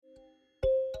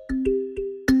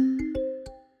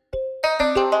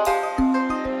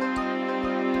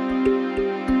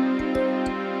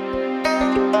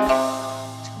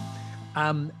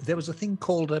there was a thing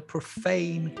called a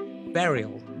profane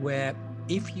burial, where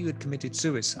if you had committed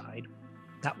suicide,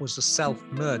 that was a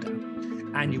self-murder,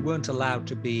 and you weren't allowed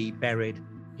to be buried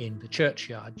in the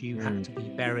churchyard. You had to be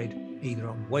buried either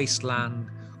on wasteland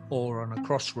or on a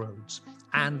crossroads.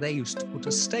 And they used to put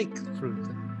a stake through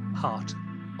the heart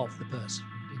of the person.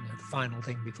 The final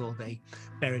thing before they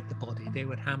buried the body, they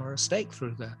would hammer a stake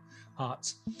through the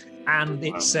hearts. And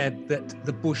it said that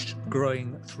the bush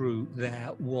growing through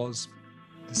there was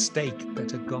the stake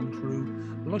that had gone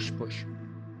through lush bush.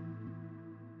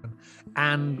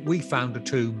 And we found a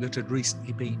tomb that had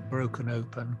recently been broken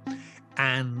open,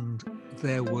 and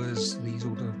there was the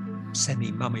sort of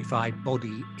semi-mummified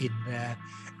body in there,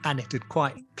 and it had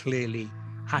quite clearly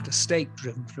had a stake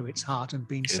driven through its heart and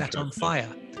been set on fire.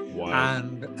 Wow.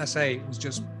 And I say it was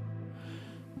just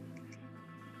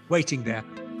waiting there.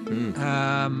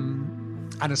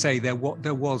 And I say there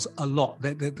was a lot.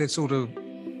 There's sort of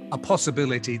a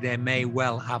possibility there may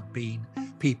well have been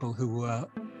people who were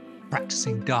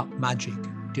practicing dark magic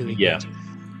doing it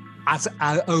as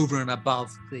over and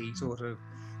above the sort of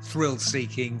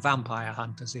thrill-seeking vampire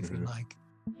hunters, if you like.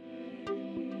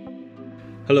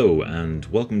 Hello and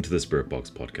welcome to the Spirit Box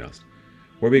podcast,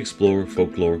 where we explore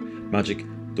folklore, magic,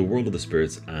 the world of the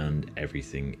spirits and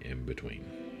everything in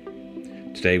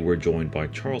between. Today we're joined by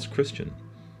Charles Christian.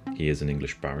 He is an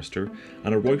English barrister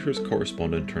and a Reuters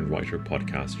correspondent turned writer,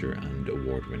 podcaster and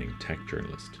award-winning tech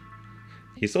journalist.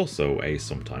 He's also a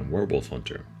sometime werewolf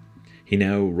hunter. He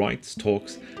now writes,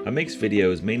 talks and makes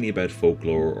videos mainly about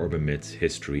folklore, urban myths,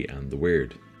 history and the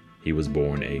weird. He was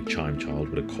born a chime child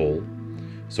with a caul,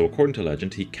 so according to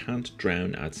legend he can't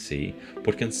drown at sea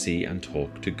but can see and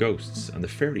talk to ghosts and the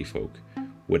fairy folk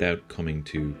without coming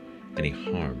to any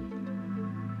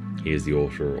harm. He is the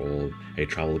author of A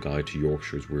Travel Guide to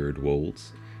Yorkshire's Weird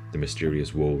Wolds, The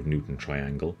Mysterious Wold-Newton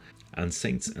Triangle, and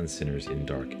Saints and Sinners in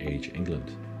Dark Age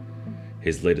England.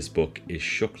 His latest book is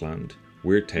Shuckland,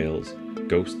 Weird Tales,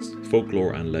 Ghosts,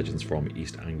 Folklore and Legends from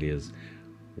East Anglia's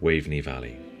Waveney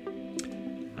Valley.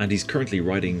 And he's currently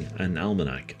writing an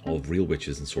almanac of real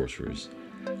witches and sorcerers,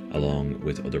 along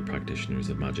with other practitioners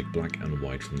of magic black and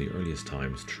white from the earliest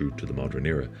times through to the modern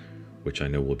era, which I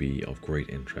know will be of great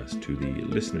interest to the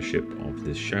listenership of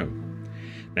this show.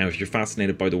 Now, if you're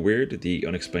fascinated by the weird, the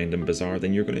unexplained and bizarre,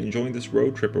 then you're going to enjoy this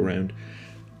road trip around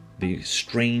the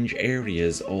strange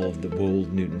areas of the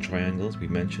Wold-Newton triangles we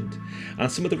mentioned,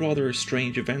 and some of the rather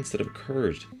strange events that have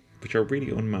occurred, which are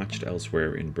really unmatched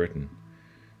elsewhere in Britain.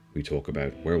 We talk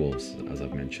about werewolves, as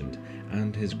I've mentioned,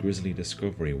 and his grisly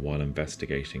discovery while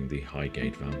investigating the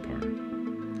Highgate vampire.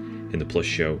 In the Plus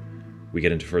show, we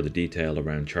get into further detail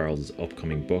around Charles'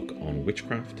 upcoming book on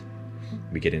witchcraft.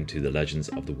 We get into the legends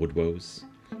of the Woodwoes,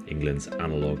 England's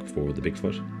analogue for the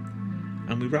Bigfoot.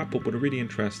 And we wrap up with a really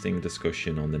interesting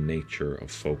discussion on the nature of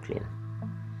folklore.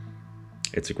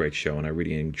 It's a great show and I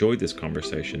really enjoyed this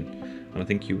conversation, and I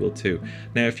think you will too.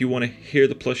 Now, if you want to hear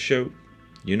the Plus show,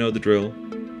 you know the drill.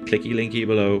 Clicky linky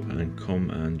below and come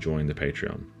and join the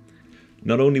Patreon.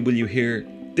 Not only will you hear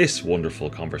this wonderful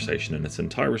conversation in its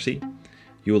entirety,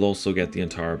 you will also get the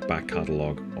entire back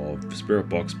catalogue of Spirit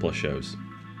Box Plus shows.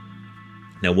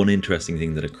 Now, one interesting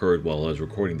thing that occurred while I was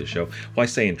recording the show, well, I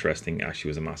say interesting, actually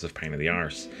was a massive pain in the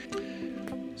arse.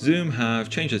 Zoom have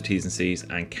changed the T's and C's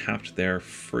and capped their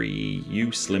free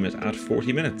use limit at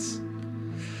 40 minutes.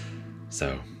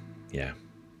 So, yeah,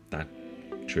 that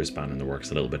threw a span in the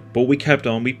works a little bit. But we kept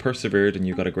on, we persevered, and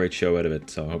you got a great show out of it.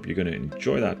 So I hope you're going to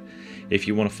enjoy that. If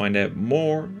you want to find out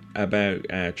more about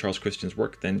Charles Christian's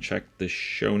work, then check the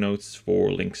show notes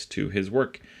for links to his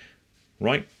work.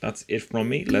 Right, that's it from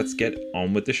me. Let's get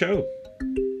on with the show.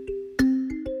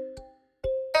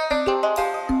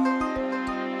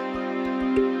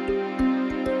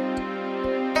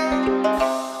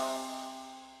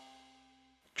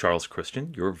 Charles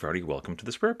Christian, you're very welcome to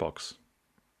the Spirit Box.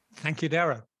 Thank you,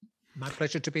 Dara. My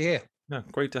pleasure to be here. Yeah,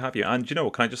 great to have you. And you know,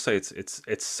 can I just say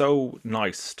it's so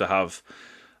nice to have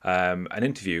an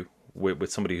interview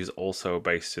with somebody who's also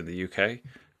based in the UK.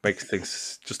 Makes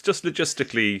things just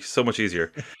logistically so much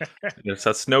easier.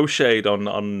 That's no shade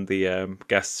on the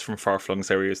guests from far-flung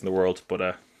areas in the world, but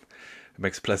it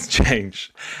makes a pleasant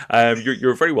change.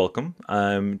 You're very welcome.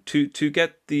 To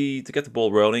get the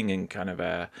ball rolling and kind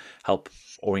of help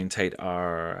orientate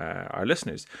our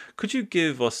listeners, could you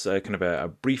give us kind of a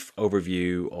brief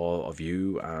overview of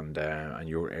you and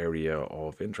your area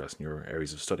of interest and your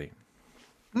areas of study?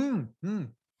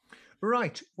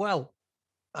 Right. Well,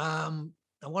 I'm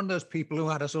one of those people who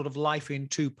had a sort of life in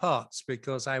two parts,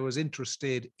 because I was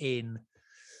interested in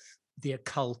the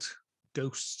occult,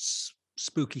 ghosts,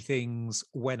 spooky things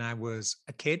when I was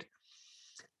a kid.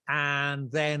 And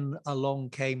then along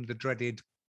came the dreaded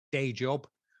day job,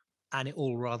 and it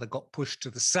all rather got pushed to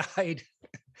the side.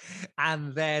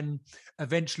 And then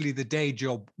eventually the day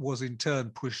job was in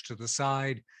turn pushed to the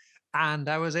side. And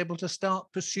I was able to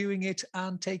start pursuing it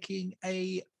and taking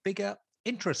a bigger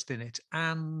interest in it,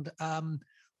 and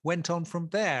went on from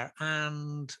there.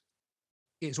 And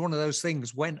it's one of those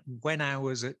things, when I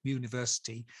was at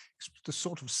university, it's the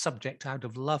sort of subject I'd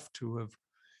have loved to have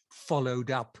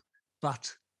followed up,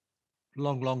 but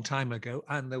long time ago,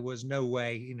 and there was no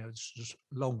way, it's just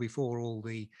long before all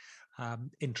the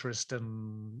interest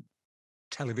and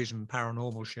television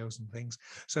paranormal shows and things.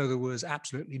 So there was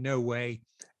absolutely no way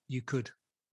you could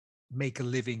make a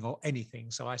living or anything.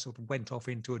 So I sort of went off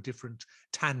into a different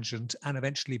tangent and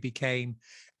eventually became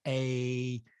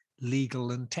a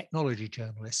legal and technology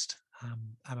journalist.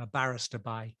 I'm a barrister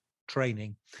by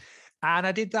training. And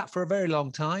I did that for a very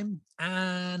long time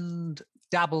and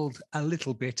dabbled a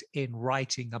little bit in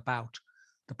writing about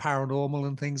the paranormal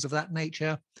and things of that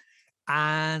nature.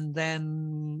 And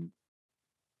then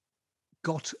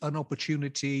got an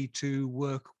opportunity to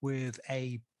work with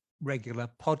a regular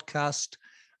podcast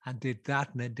and did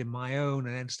that, and then did my own,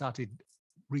 and then started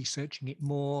researching it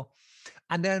more,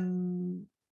 and then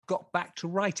got back to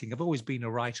writing. I've always been a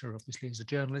writer, obviously, as a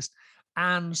journalist.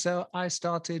 And so I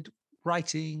started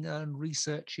writing and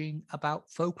researching about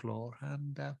folklore,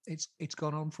 and it's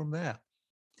gone on from there.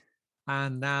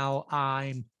 And now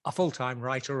I'm a full-time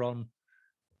writer on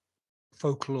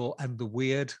folklore and the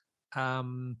weird.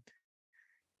 And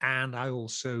I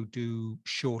also do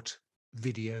short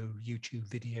YouTube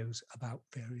videos about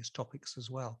various topics as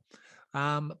well.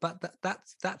 But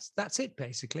that's it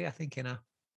basically, I think, in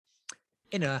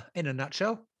a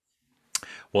nutshell.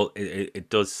 Well, it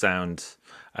does sound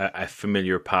a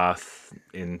familiar path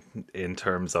in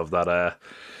terms of that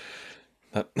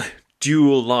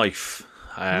dual life,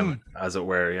 as it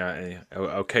were. Yeah,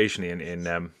 occasionally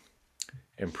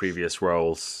in previous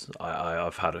roles,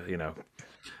 I've had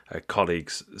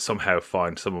colleagues somehow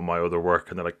find some of my other work,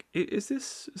 and they're like, "Is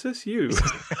this you?"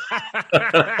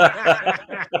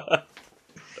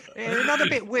 Not a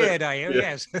bit weird, are you? Yeah,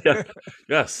 Yes. yeah.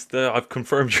 Yes. I've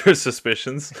confirmed your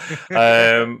suspicions.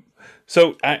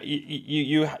 So I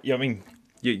mean,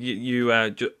 you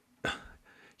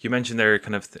mentioned there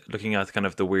kind of looking at kind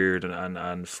of the weird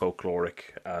and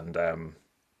folkloric, and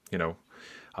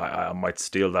I might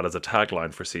steal that as a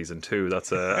tagline for season 2.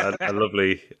 That's a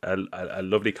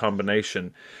lovely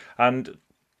combination. And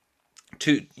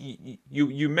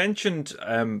you mentioned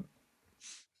kind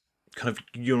of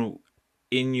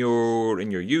in your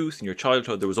youth, in your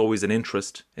childhood, there was always an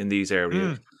interest in these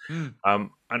areas.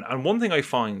 And one thing I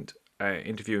find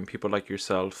interviewing people like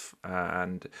yourself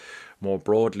and more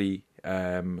broadly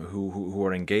who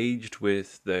are engaged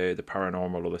with the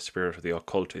paranormal or the spirit or the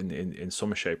occult in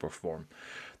some shape or form,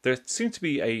 there seems to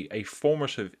be a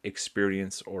formative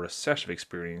experience or a set of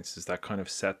experiences that kind of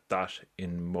set that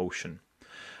in motion.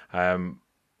 And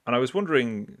I was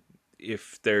wondering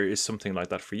if there is something like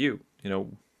that for you.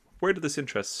 Where did this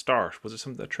interest start? Was it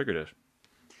something that triggered it?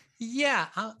 Yeah,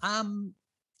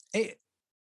 it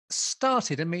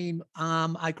started. I mean,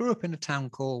 I grew up in a town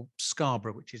called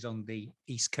Scarborough, which is on the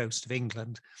east coast of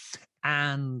England,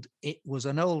 and it was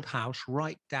an old house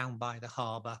right down by the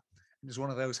harbour. It was one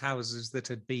of those houses that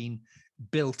had been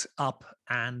built up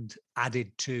and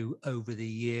added to over the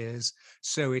years.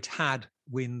 So it had,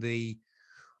 in the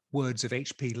words of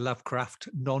H.P. Lovecraft,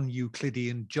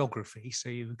 non-Euclidean geography. So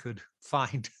you could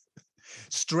find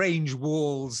strange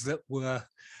walls that were,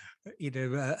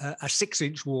 a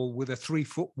 6-inch wall with a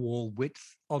 3-foot wall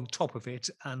width on top of it,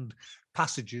 and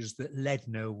passages that led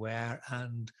nowhere,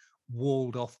 and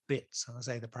walled off bits. And I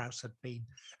say the house had been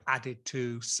added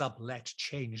to, sublet,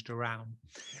 changed around.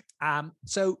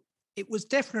 So it was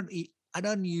definitely an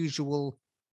unusual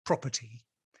property,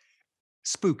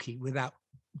 spooky without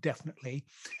definitely.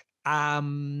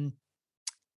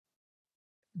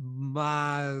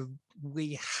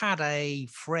 We had a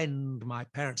friend, my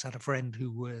parents had a friend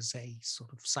who was a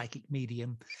sort of psychic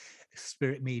medium,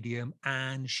 spirit medium,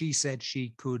 and she said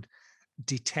she could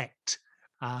detect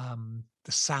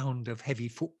the sound of heavy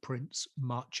footprints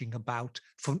marching about,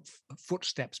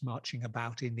 footsteps marching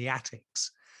about in the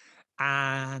attics.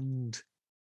 And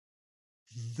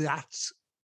that,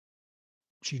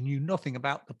 she knew nothing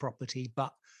about the property,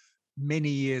 but many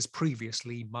years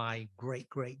previously, my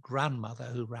great-great-grandmother,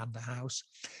 who ran the house,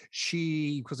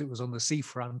 because it was on the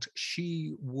seafront,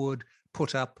 she would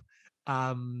put up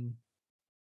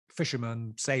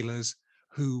fishermen, sailors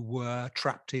who were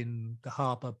trapped in the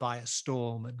harbour by a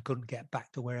storm and couldn't get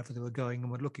back to wherever they were going and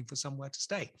were looking for somewhere to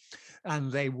stay. And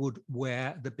they would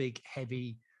wear the big,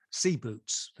 heavy sea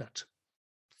boots that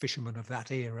fishermen of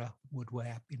that era would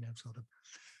wear, sort of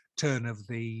turn of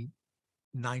the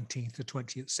 19th to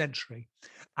 20th century.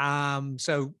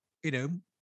 So,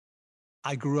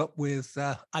 I grew up with,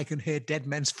 I can hear dead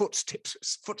men's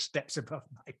footsteps above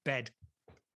my bed.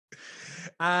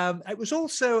 It was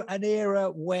also an era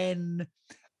when,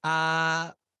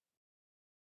 it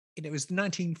was the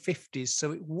 1950s,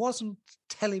 so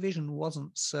television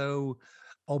wasn't so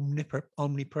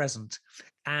omnipresent.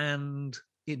 And,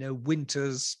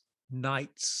 winters,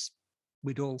 nights,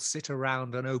 we'd all sit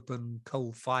around an open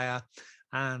coal fire,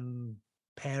 and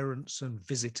parents and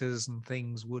visitors and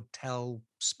things would tell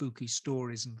spooky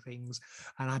stories and things.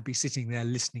 And I'd be sitting there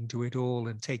listening to it all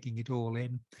and taking it all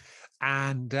in,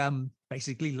 and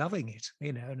basically loving it,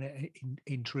 and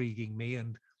intriguing me,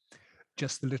 and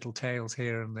just the little tales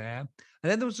here and there.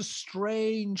 And then there was a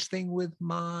strange thing with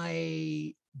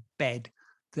my bed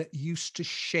that used to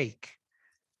shake.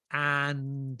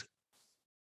 And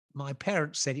my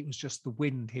parents said it was just the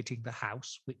wind hitting the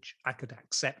house, which I could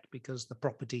accept because the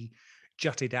property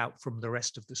jutted out from the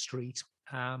rest of the street.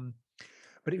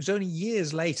 But it was only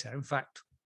years later, in fact,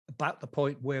 about the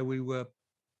point where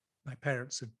my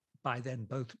parents had by then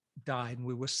both died and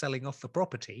we were selling off the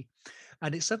property.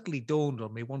 And it suddenly dawned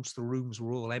on me, once the rooms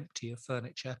were all empty of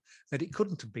furniture, that it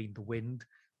couldn't have been the wind,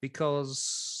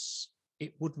 because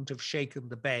it wouldn't have shaken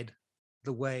the bed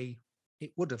the way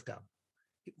it would have done.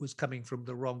 It was coming from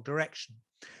the wrong direction.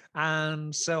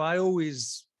 And so I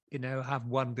always, have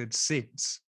wondered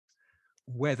since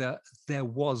whether there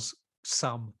was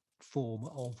some form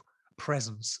of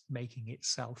presence making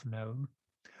itself known,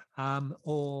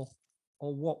 or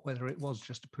whether it was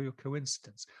just a pure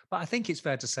coincidence. But I think it's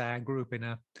fair to say I grew up in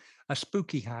a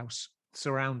spooky house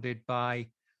surrounded by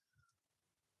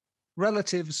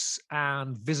relatives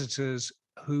and visitors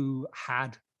who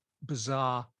had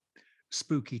bizarre,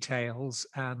 spooky tales,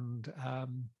 and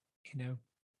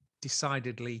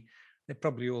decidedly they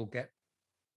probably all get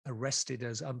arrested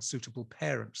as unsuitable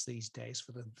parents these days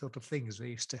for the sort of things they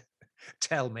used to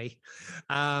tell me.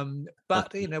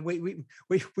 But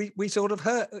we sort of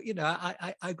heard.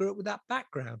 I grew up with that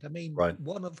background. I mean, Right.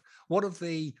 one of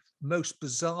the most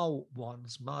bizarre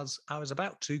ones was I was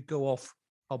about to go off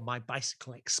on my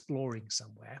bicycle exploring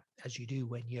somewhere, as you do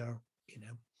when you're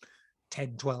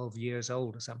 10, 12 years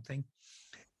old or something.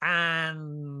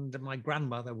 And my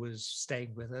grandmother was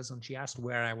staying with us, and she asked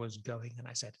where I was going. And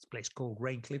I said, it's a place called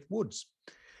Raincliffe Woods.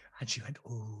 And she went,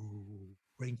 oh,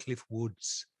 Raincliffe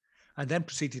Woods. And then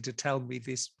proceeded to tell me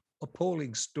this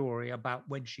appalling story about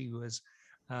when she was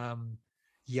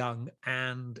young,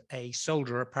 and a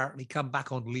soldier apparently come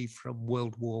back on leave from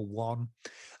World War I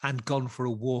and gone for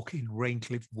a walk in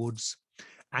Raincliffe Woods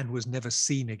and was never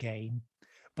seen again.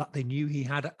 But they knew he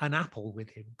had an apple with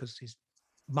him because his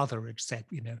mother had said,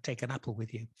 take an apple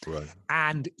with you. Right.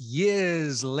 And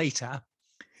years later,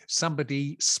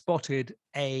 somebody spotted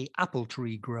a apple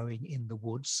tree growing in the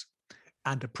woods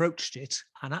and approached it.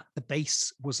 And at the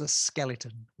base was a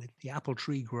skeleton with the apple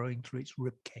tree growing through its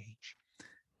rib cage.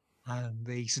 And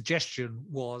the suggestion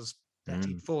was that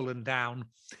he'd fallen down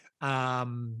a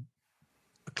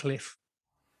cliff,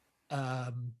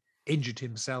 injured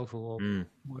himself or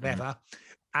whatever,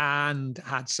 and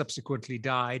had subsequently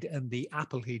died, and the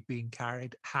apple he'd been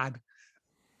carried had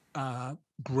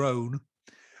grown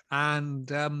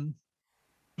and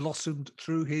blossomed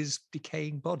through his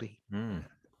decaying body.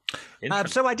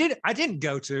 So I didn't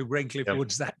go to Raincliffe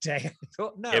Woods that day. I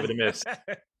thought, no. Give it a miss.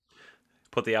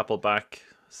 Put the apple back,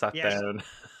 sat down.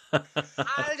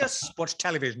 I just watched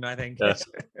television, I think. Yes.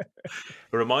 It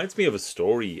reminds me of a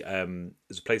story.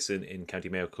 There's a place in County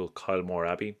Mayo called Kylemore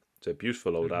Abbey. It's a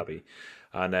beautiful old abbey.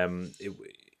 And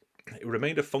it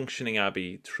remained a functioning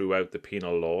abbey throughout the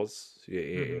penal laws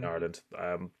in Ireland,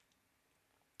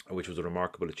 which was a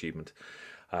remarkable achievement.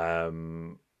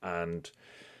 And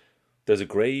there's a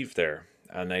grave there.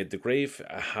 And the grave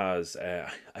has,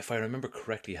 if I remember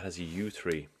correctly, it has a yew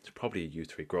tree. It's probably a yew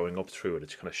tree growing up through it.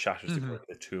 It kind of shatters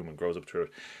the tomb and grows up through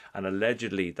it. And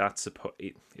allegedly,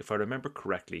 if I remember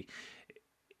correctly,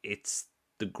 it's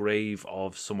the grave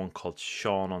of someone called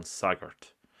Sean on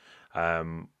Saggart.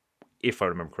 If I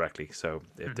remember correctly. So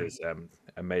if there's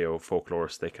a Mayo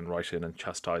folklorist, they can write in and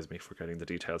chastise me for getting the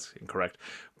details incorrect.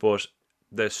 But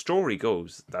the story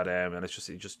goes that, and it's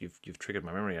just you've triggered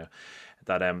my memory,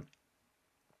 that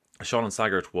Sean on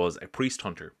Saggart was a priest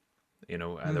hunter, and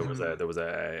there was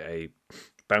a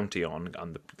bounty on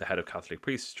the head of Catholic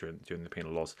priests during the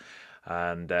penal laws,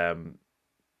 and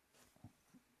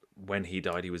when he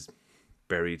died, he was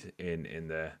buried in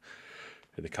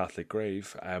the Catholic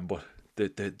grave. But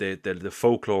the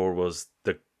folklore was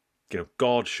the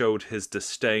God showed his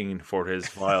disdain for his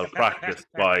vile practice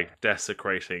by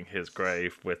desecrating his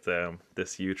grave with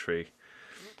this yew tree.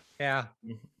 Yeah.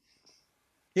 Mhm.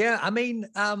 Yeah. I mean,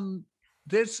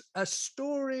 there's a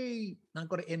story, I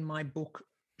got it in my book,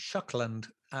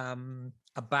 Shuckland,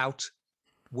 about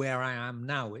where I am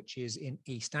now, which is in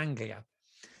East Anglia.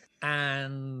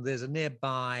 And there's a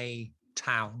nearby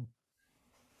town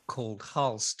called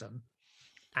Harleston.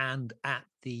 And at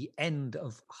the end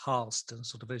of Harleston,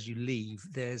 sort of as you leave,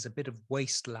 there's a bit of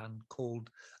wasteland called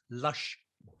Lush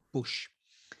Bush.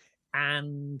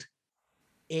 And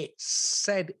it's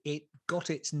said it got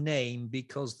its name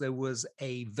because there was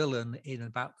a villain in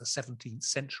about the 17th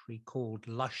century called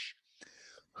Lush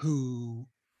who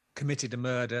committed a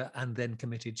murder and then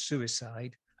committed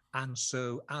suicide. And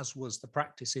so, as was the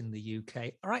practice in the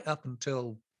UK, right up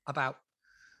until about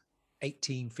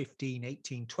 1815,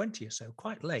 1820 or so,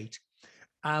 quite late,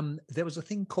 there was a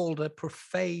thing called a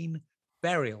profane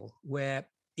burial, where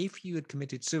if you had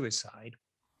committed suicide,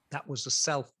 that was a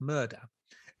self murder,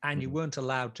 and you Mhm. weren't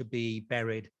allowed to be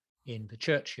buried in the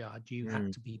churchyard. You had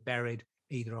Mm. to be buried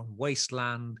either on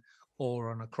wasteland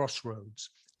or on a crossroads.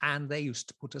 And they used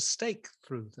to put a stake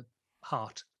through the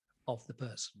heart of the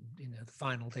person. The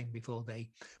final thing before they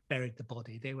buried the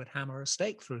body, they would hammer a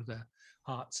stake through the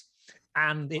hearts.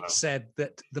 And it Wow. said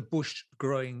that the bush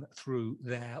growing through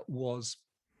there was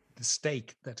the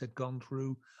stake that had gone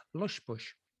through Lush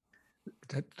Bush,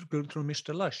 that gone through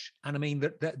Mr. Lush. And I mean,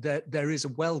 that there is a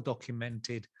well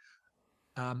documented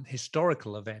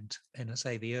historical event in,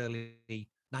 say, the early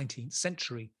 19th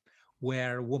century,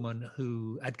 where a woman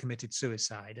who had committed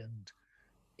suicide, and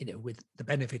with the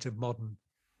benefit of modern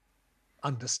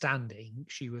understanding,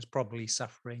 she was probably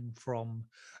suffering from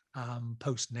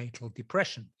postnatal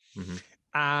depression.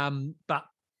 Mhm. But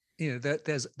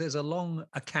there's a long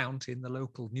account in the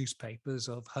local newspapers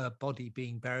of her body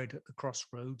being buried at the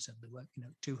crossroads, and there were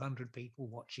 200 people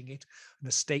watching it, and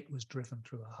a stake was driven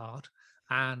through her heart,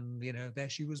 and there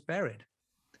she was buried,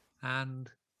 and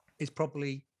it's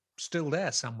probably still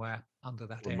there somewhere under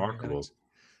that area. Though Remarkable.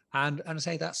 and I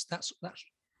say that's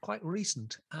quite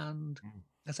recent, and Mm.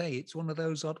 I say it's one of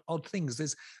those odd things.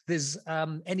 There's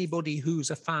anybody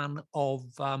who's a fan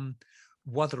of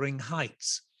Wuthering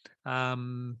Heights,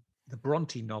 the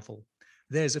Bronte novel.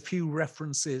 There's a few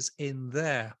references in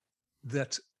there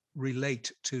that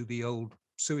relate to the old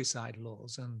suicide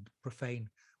laws and profane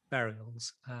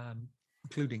burials,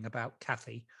 including about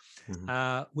Kathy,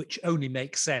 Mhm. which only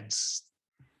makes sense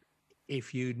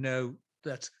if you know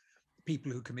that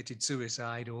people who committed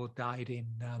suicide or died in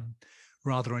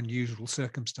rather unusual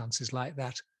circumstances like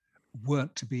that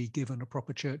weren't to be given a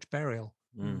proper church burial.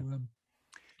 So, Mm.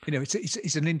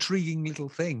 it's an intriguing little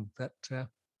thing that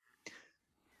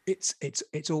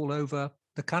it's all over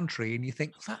the country, and you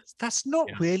think that's not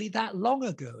Yeah. really that long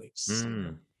ago. It's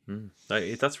Mm.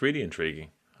 Mm. That's really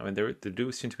intriguing. I mean, there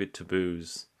do seem to be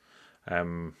taboos. I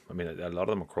mean, a lot of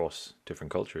them across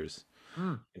different cultures.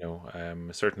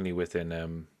 mm, Certainly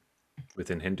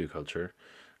within Hindu culture,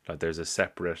 like there's a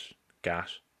separate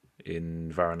ghat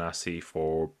in Varanasi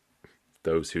for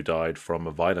those who died from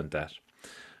a violent death.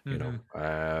 You know,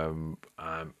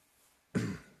 mhm,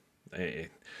 eh,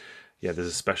 yeah, there's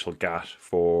a special ghat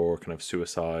for kind of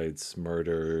suicides,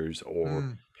 murders, or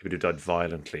mm, people who died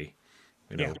violently.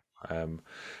 You yeah, know,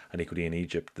 and equally in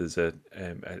Egypt, there's a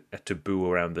taboo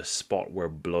around the spot where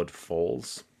blood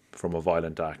falls from a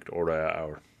violent act,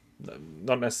 or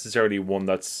not necessarily one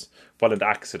that's violent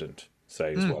accident,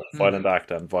 say as well, mm. violent act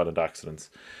and violent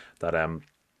accidents, that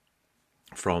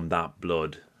from that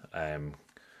blood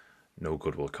no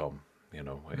good will come. It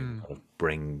kind Mm. of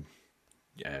bring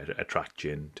attract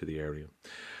jinn to the area.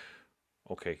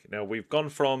 Okay, now we've gone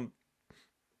from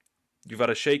you've had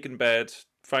a shaken bed,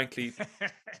 frankly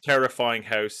terrifying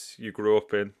house you grew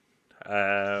up in.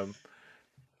 Um,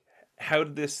 how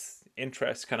did this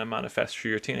interest kind of manifest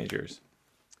through your teenage years?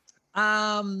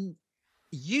 um,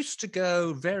 Used to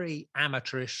go very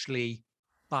amateurishly,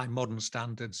 by modern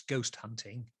standards, ghost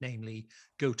hunting, namely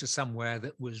go to somewhere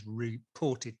that was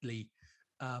reportedly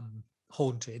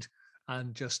haunted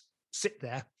and just sit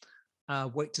there,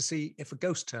 wait to see if a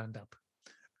ghost turned up.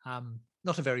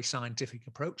 Not a very scientific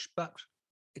approach, but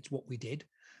it's what we did.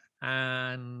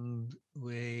 And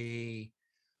I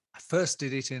first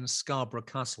did it in Scarborough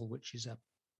Castle, which is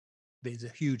there's a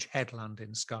huge headland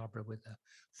in Scarborough with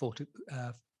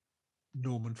a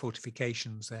Norman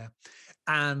fortifications there.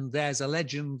 And there's a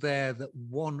legend there that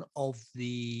one of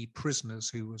the prisoners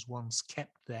who was once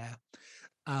kept there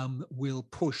will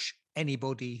push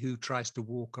anybody who tries to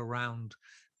walk around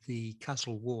the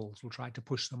castle walls, will try to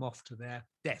push them off to their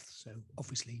death. So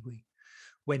obviously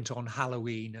went on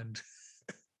Halloween and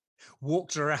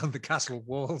walked around the castle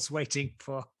walls waiting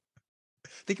for, I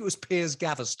think it was Piers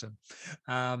Gaveston,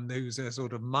 who's a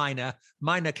sort of minor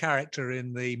character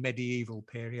in the medieval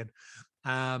period,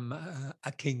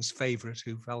 a king's favourite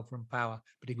who fell from power,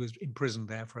 but he was imprisoned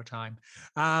there for a time.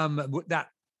 That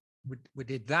we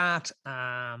did that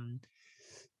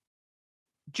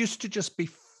just to be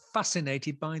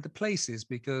fascinated by the places,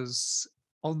 because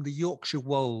on the Yorkshire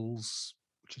Wolds,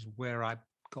 which is where I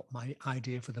got my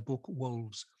idea for the book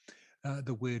Wolds,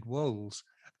 the Weird Wolds,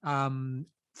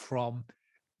 from,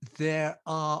 there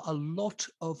are a lot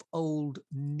of old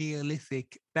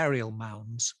Neolithic burial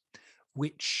mounds,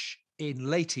 which in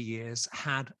later years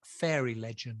had fairy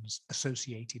legends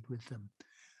associated with them.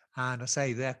 And I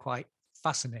say they're quite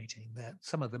fascinating.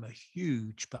 Some of them are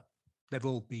huge, but they've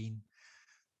all been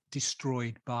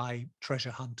destroyed by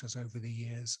treasure hunters over the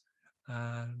years.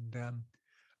 And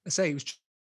I say it was.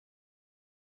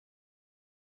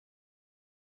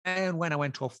 And when I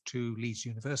went off to Leeds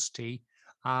University,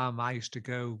 I used to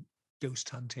go ghost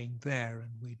hunting there, and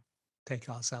we'd take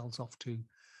ourselves off to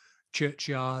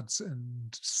churchyards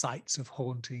and sites of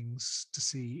hauntings to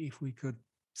see if we could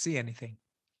see anything.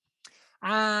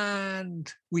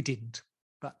 And we didn't,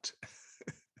 but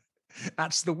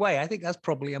that's the way. I think that's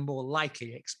probably a more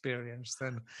likely experience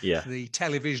than the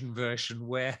television version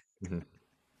where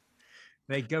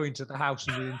they go into the house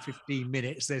and within 15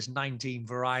 minutes there's 19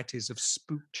 varieties of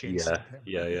spook chasing them.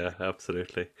 Yeah,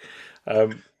 absolutely.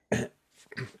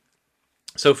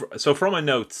 So from my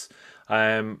notes,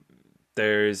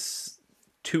 there's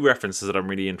two references that I'm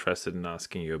really interested in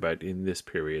asking you about in this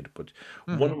period. But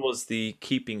one was the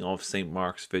keeping of St.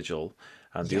 Mark's Vigil,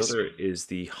 and the other is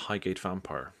the Highgate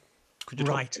Vampire. Could you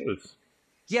talk about those?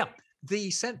 Yeah, the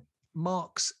St.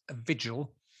 Mark's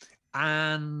Vigil,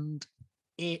 and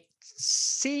it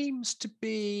seems to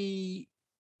be,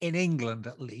 in England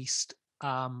at least,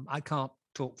 I can't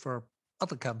talk for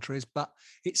other countries, but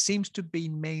it seems to be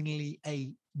mainly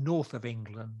a north of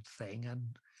England thing.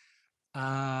 And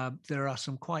there are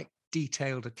some quite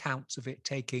detailed accounts of it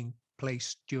taking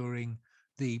place during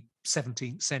the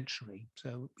 17th century.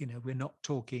 So, we're not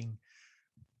talking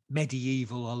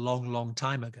medieval a long, long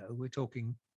time ago. We're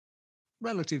talking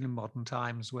relatively modern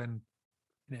times when,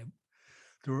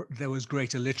 there was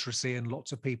greater literacy and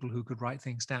lots of people who could write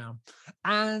things down.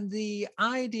 And the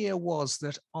idea was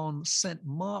that on St.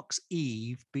 Mark's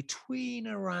Eve, between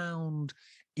around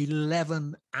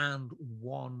 11 and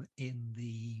 1 in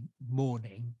the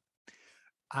morning,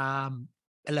 11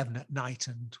 at night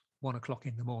and 1 o'clock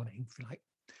in the morning, if you like,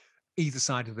 either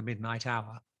side of the midnight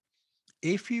hour,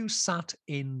 if you sat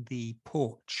in the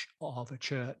porch of a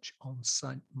church on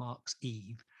St. Mark's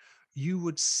Eve, you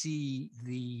would see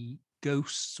the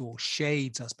ghosts or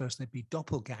shades, I suppose they'd be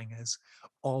doppelgangers,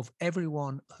 of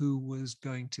everyone who was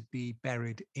going to be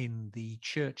buried in the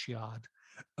churchyard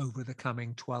over the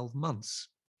coming 12 months.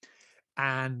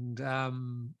 And,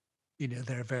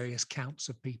 there are various counts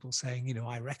of people saying,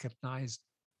 I recognized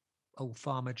old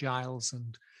Farmer Giles,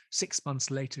 and 6 months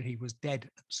later he was dead,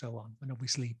 and so on. And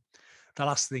obviously, the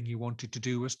last thing you wanted to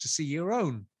do was to see your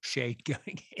own shade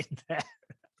going in there.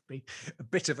 Be a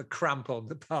bit of a cramp on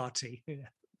the party.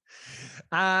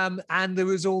 And there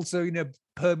was also,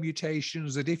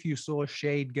 permutations that if you saw a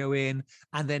shade go in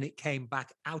and then it came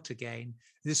back out again,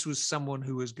 this was someone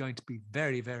who was going to be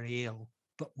very, very ill,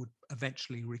 but would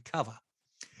eventually recover.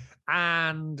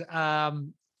 And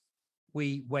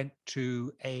we went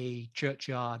to a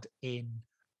churchyard in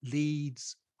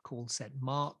Leeds called St.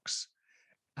 Mark's.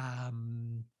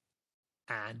 And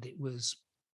it was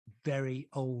very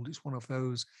old. It's one of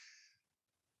those.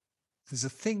 There's a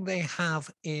thing they have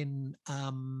in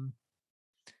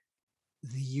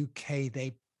the UK.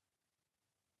 They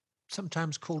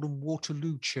sometimes call them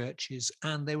Waterloo churches,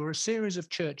 and they were a series of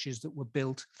churches that were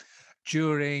built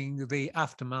during the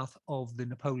aftermath of the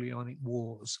Napoleonic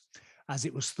Wars, as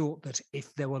it was thought that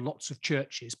if there were lots of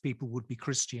churches, people would be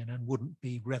Christian and wouldn't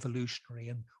be revolutionary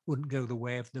and wouldn't go the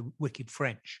way of the wicked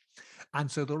French. And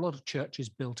so there were a lot of churches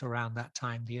built around that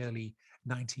time, the early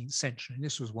 19th century. And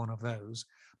this was one of those.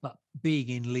 But being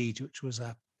in Leeds, which was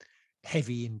a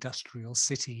heavy industrial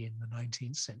city in the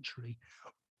 19th century,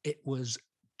 it was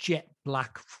jet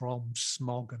black from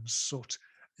smog and soot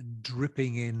and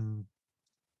dripping in,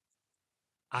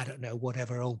 I don't know,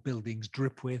 whatever old buildings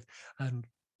drip with, and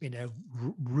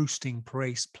roosting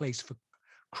place for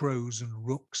crows and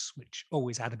rooks, which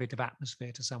always had a bit of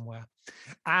atmosphere to somewhere.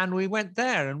 And we went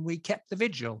there and we kept the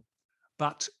vigil,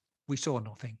 but we saw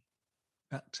nothing.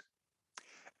 But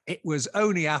it was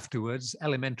only afterwards,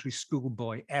 elementary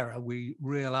schoolboy era, we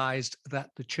realized that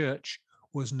the church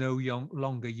was no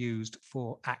longer used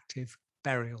for active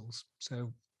burials.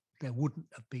 So there wouldn't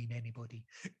have been anybody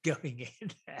going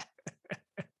in there.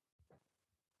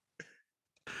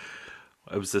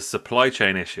 It was a supply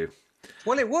chain issue.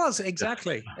 Well, it was,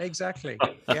 exactly.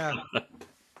 Yeah.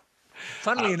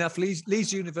 Funnily enough,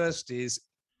 Leeds University's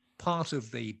part of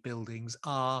the buildings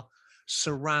are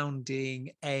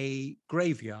surrounding a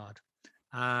graveyard.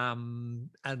 And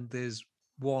there's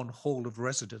one hall of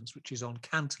residence, which is on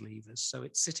cantilevers. So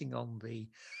it's sitting on the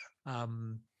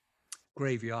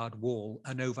graveyard wall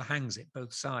and overhangs it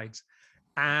both sides.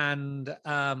 And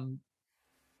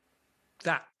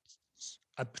that's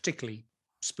a particularly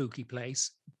spooky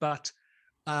place. But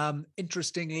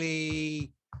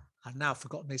interestingly, I've now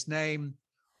forgotten his name.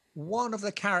 One of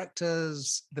the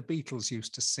characters the Beatles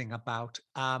used to sing about,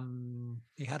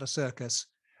 he had a circus.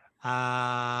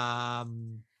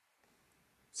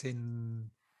 It's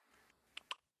in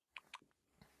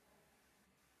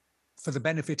For the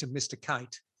Benefit of Mr.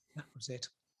 Kite. That was it.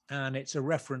 And it's a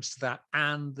reference to that.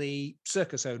 And the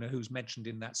circus owner who's mentioned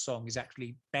in that song is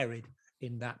actually buried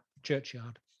in that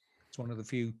churchyard. It's one of the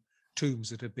few tombs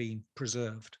that have been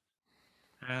preserved.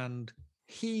 And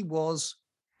he was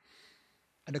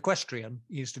an equestrian.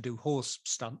 He used to do horse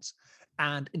stunts.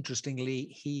 And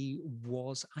interestingly,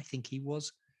 I think he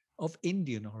was of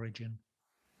Indian origin,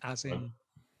 as in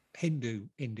Indian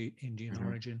Mm-hmm.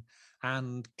 origin,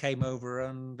 and came over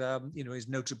and, is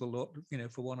notable,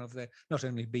 for one of the, not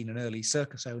only being an early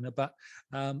circus owner, but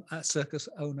a circus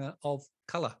owner of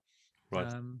colour. Right.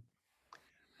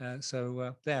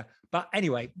 There. But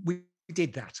anyway, we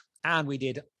did that. And we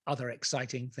did other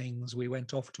exciting things. We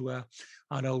went off to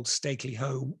an old stately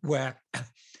home where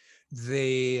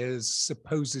there's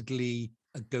supposedly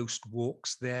a ghost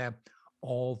walks there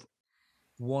of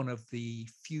one of the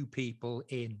few people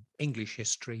in English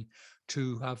history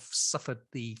to have suffered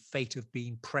the fate of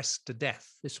being pressed to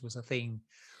death. This was a thing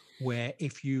where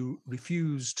if you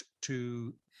refused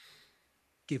to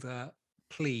give a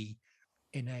plea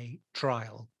in a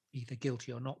trial, either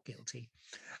guilty or not guilty,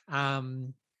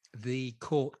 the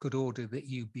court could order that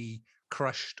you be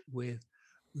crushed with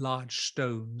large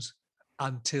stones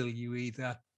until you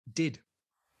either did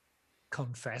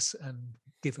confess and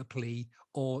give a plea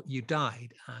or you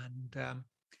died. And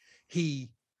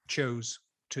he chose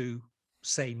to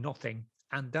say nothing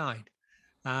and died.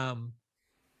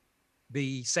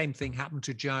 The same thing happened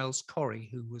to Giles Corey,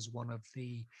 who was one of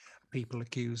the people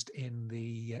accused in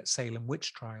the Salem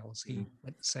witch trials. He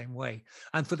went the same way.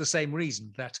 And for the same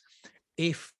reason, that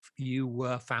if you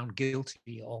were found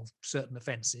guilty of certain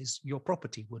offences, your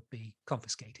property would be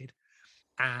confiscated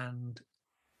and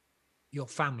your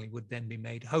family would then be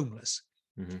made homeless.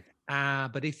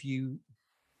 Mm-hmm. But if you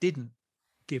didn't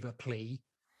give a plea,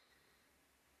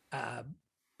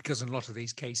 because in a lot of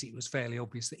these cases, it was fairly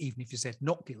obvious that even if you said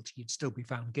not guilty, you'd still be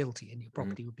found guilty and your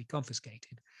property would be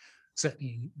confiscated.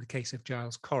 Certainly in the case of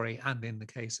Giles Corey and in the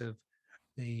case of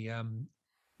the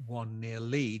one near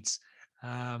Leeds,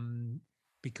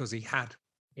 because he had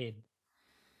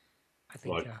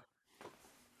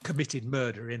committed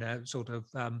murder in a sort of,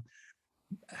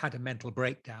 had a mental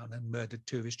breakdown and murdered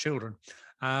two of his children.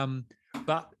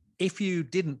 But if you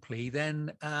didn't plea,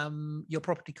 then your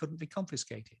property couldn't be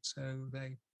confiscated. So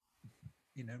they,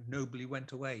 nobly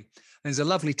went away. There's a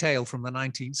lovely tale from the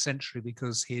 19th century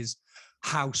because his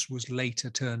house was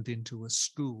later turned into a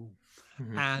school.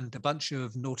 Mm-hmm. And a bunch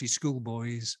of naughty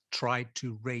schoolboys tried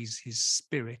to raise his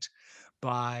spirit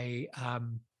by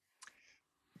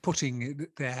putting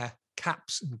their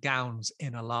caps and gowns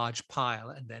in a large pile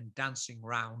and then dancing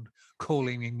round,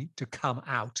 calling him to come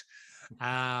out.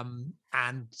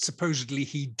 And supposedly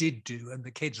he did do, and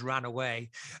the kids ran away.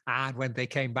 And when they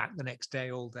came back the next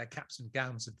day, all their caps and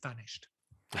gowns had vanished.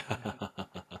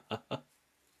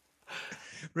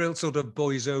 Real sort of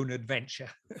boy's own adventure.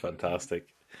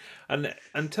 Fantastic. And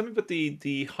tell me about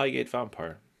the Highgate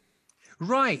Vampire.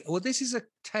 Right. Well, this is a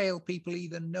tale people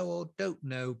either know or don't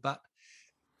know, but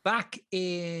back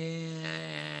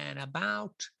in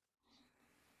about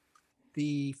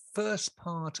the first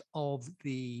part of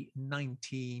the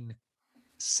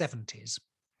 1970s,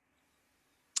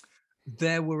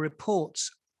 there were reports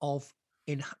of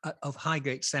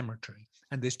Highgate Cemetery.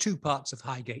 And there's two parts of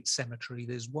Highgate Cemetery.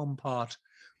 There's one part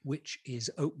which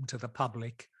is open to the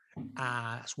public.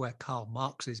 That's where Karl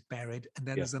Marx is buried. And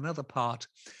then there's another part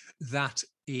that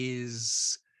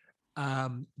is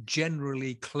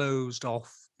generally closed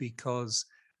off because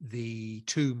the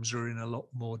tombs are in a lot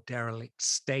more derelict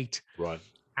state. Right.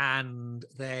 And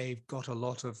they've got a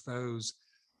lot of those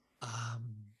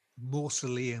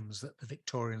mausoleums that the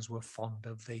Victorians were fond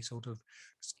of. They sort of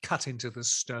cut into the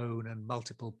stone and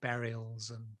multiple burials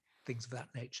and things of that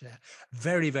nature.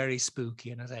 Very, very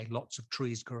spooky. And as I say, lots of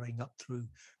trees growing up through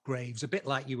graves, a bit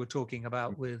like you were talking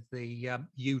about with the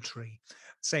yew tree,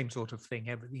 same sort of thing.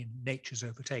 Everything, nature's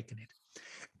overtaken it.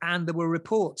 And there were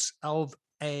reports of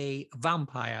a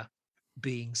vampire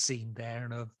being seen there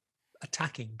and of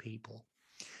attacking people.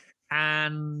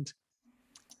 And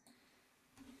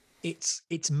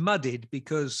it's muddied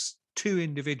because two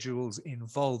individuals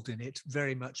involved in it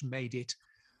very much made it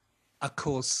a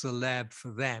cause célèbre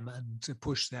for them and to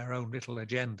push their own little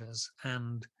agendas.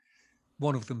 And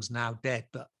one of them's now dead,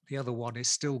 but the other one is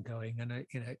still going. And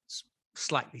it's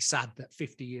slightly sad that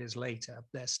 50 years later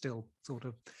they're still sort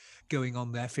of going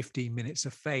on their 15 minutes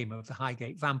of fame of the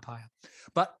Highgate vampire.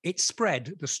 But it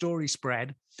spread, the story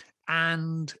spread,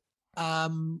 and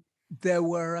there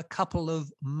were a couple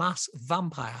of mass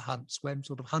vampire hunts when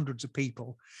sort of hundreds of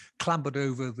people clambered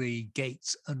over the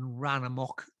gates and ran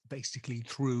amok basically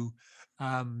through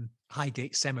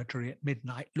Highgate Cemetery at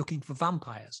midnight looking for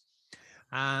vampires.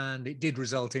 And it did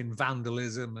result in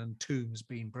vandalism and tombs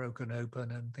being broken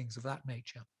open and things of that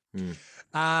nature.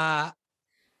 I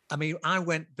mean, I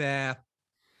went there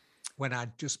when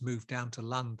I'd just moved down to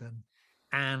London,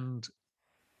 and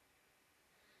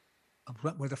I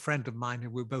went with a friend of mine,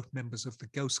 and we were both members of the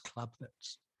Ghost Club that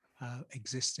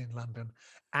exists in London.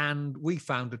 And we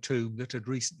found a tomb that had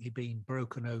recently been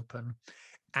broken open,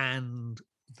 and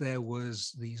there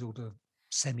was the sort of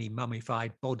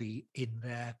semi-mummified body in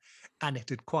there, and it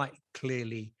had quite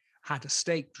clearly had a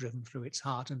stake driven through its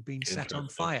heart and been set on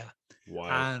fire.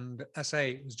 Wow. And I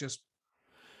say it was just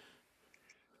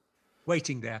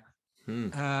waiting there.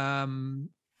 And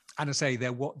I say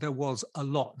there was a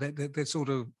lot. There's sort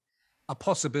of a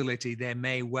possibility there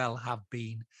may well have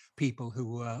been people who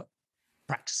were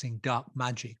practicing dark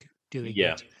magic doing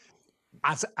it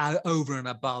as over and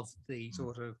above the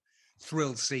sort of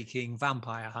thrill-seeking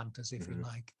vampire hunters, if you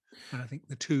like. And I think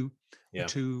the two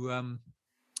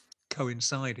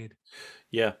coincided.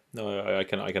 Yeah, no, I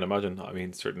can imagine. I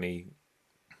mean, certainly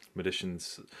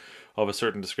magicians of a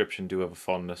certain description do have a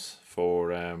fondness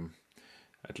for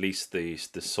at least the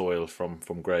soil from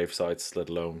grave sites, let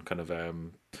alone kind of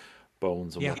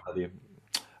bones and what have you.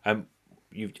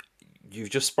 You've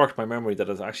just sparked my memory that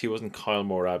it actually wasn't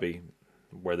Kylemore Abbey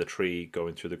where the tree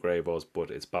going through the grave was,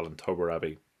 but it's Ballintubber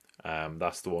Abbey.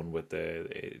 That's the one with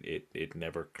it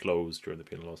never closed during the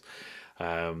penal laws.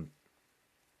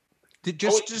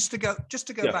 Just to go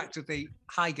back to the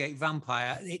Highgate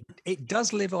vampire, it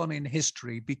does live on in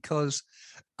history because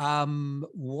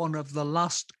one of the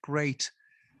last great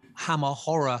Hammer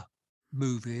horror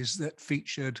movies that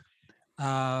featured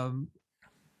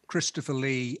Christopher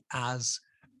Lee as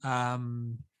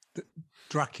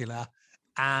Dracula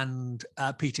and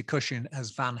Peter Cushing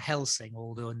as Van Helsing,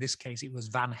 although in this case it was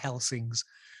Van Helsing's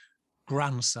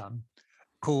grandson,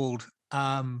 called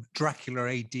Dracula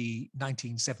AD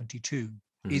 1972,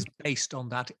 is based on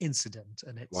that incident.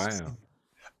 And it's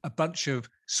a bunch of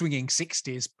swinging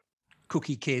 60s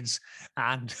cookie kids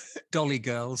and dolly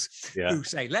girls who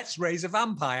say, let's raise a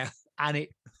vampire. And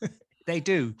they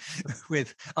do,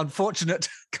 with unfortunate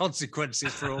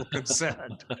consequences for all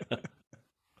concerned.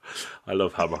 I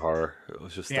love Hammer horror. It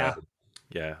was just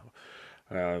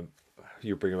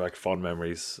you're bringing back fond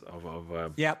memories of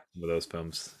some of those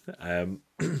films. Now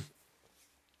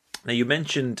you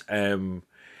mentioned the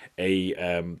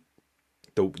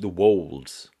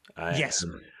wolds. Yes.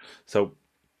 So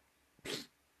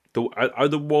are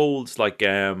the wolds like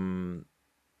are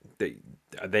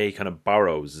they kind of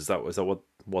burrows? Is that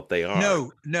what they are?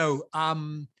 No.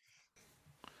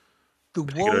 The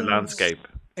particular wolds, landscape.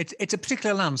 It's a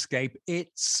particular landscape.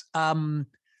 It's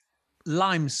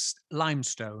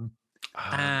limestone,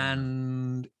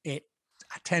 and it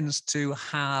tends to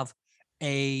have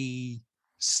a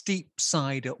steep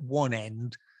side at one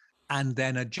end and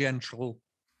then a gentle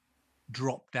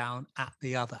drop down at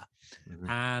the other.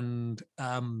 And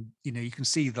you can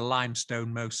see the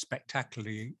limestone most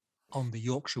spectacularly on the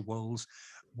Yorkshire wolds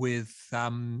with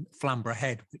Flamborough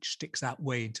Head, which sticks out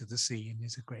way into the sea and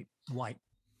is a great white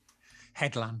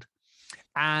headland.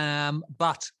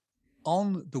 But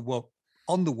on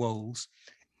the wolds,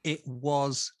 it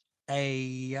was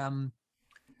a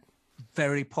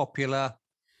very popular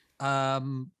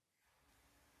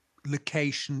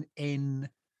location in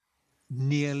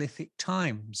Neolithic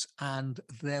times, and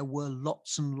there were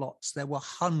lots and lots. There were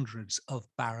hundreds of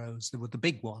barrows. There were the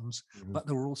big ones, but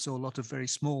there were also a lot of very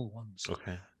small ones.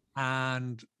 Okay.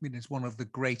 And it's one of the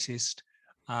greatest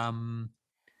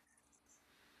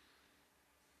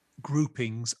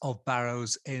groupings of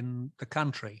barrows in the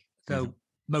country. though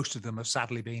most of them have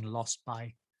sadly been lost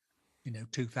by,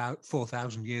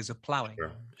 4,000 years of ploughing.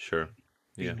 Sure.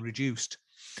 Being reduced.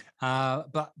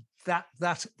 But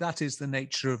that is the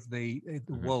nature of the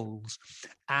wolds.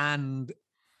 And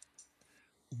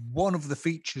one of the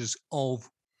features of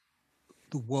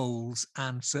the wolds,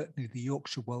 and certainly the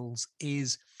Yorkshire wolds,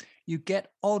 is you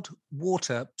get odd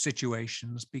water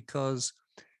situations because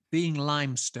being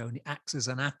limestone, it acts as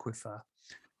an aquifer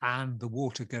and the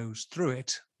water goes through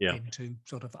it into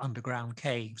sort of underground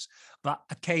caves. But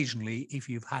occasionally, if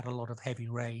you've had a lot of heavy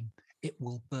rain, it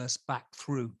will burst back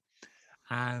through.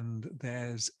 And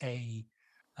there's a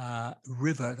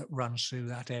river that runs through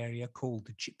that area called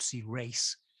the Gypsy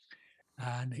Race.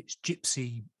 And it's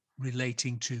gypsy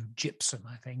relating to gypsum,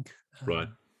 I think,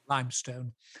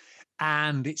 limestone.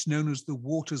 And it's known as the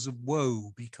Waters of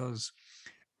Woe because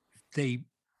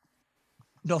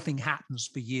nothing happens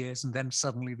for years, and then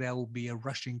suddenly there will be a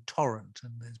rushing torrent.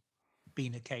 And there's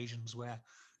been occasions where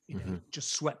it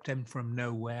just swept in from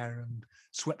nowhere and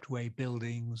swept away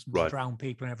buildings and drowned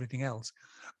people and everything else.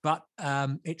 But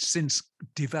it's since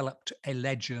developed a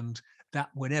legend that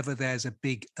whenever there's a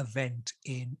big event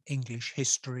in English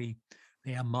history,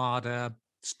 the Armada,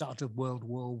 start of World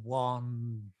War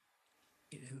One,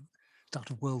 start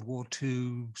of World War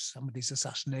II, somebody's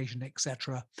assassination,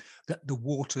 etc., that the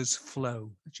waters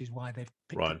flow, which is why they've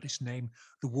picked up this name,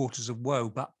 the Waters of Woe.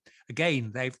 But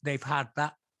again, they've had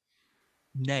that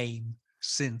name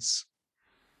since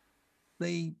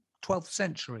the 12th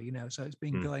century, so it's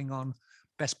been going on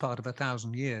best part of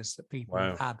 1,000 years that people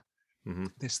have had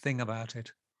this thing about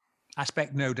it. I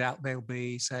expect no doubt they'll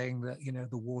be saying that,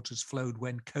 the waters flowed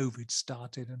when COVID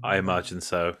started. And I imagine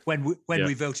so. When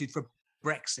we voted for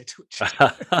Brexit.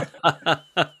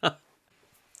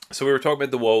 So we were talking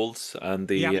about the wolds and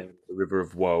the River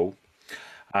of Woe.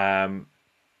 And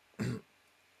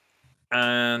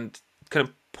kind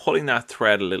of pulling that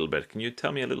thread a little bit, can you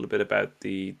tell me a little bit about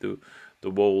the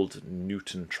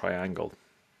Wold-Newton triangle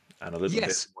and a little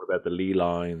bit more about the ley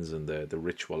lines and the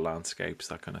ritual landscapes,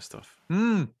 that kind of stuff?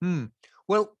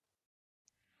 Well,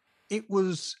 it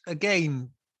was, again,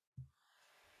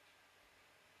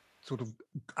 sort of,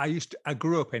 I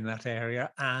grew up in that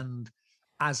area, and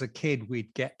as a kid,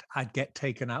 I'd get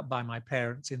taken out by my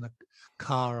parents in the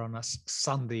car on a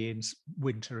Sunday in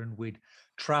winter, and we'd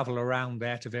travel around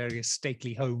there to various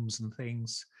stately homes and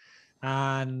things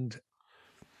and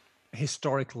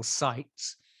historical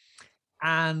sites.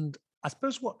 And I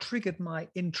suppose what triggered my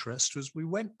interest was we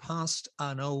went past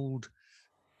an old,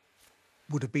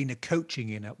 would have been a coaching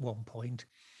inn at one point,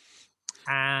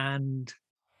 and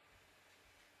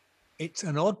it's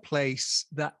an odd place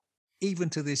that even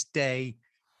to this day,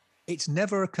 it's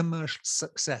never a commercial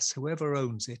success. Whoever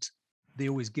owns it, they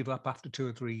always give up after 2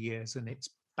 or 3 years, and it's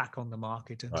back on the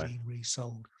market and being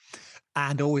resold,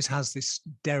 and always has this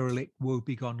derelict,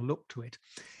 woebegone look to it.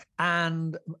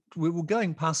 And we were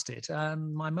going past it,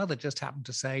 and my mother just happened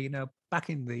to say, back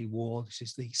in the war, this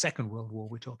is the Second World War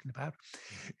we're talking about,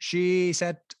 she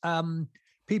said, women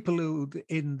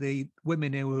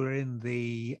who were in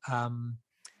the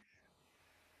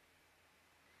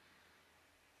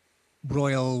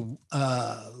Royal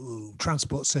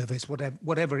Transport Service,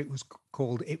 whatever it was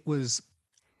called, it was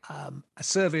a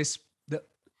service that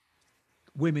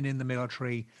women in the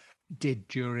military did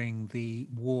during the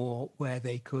war, where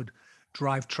they could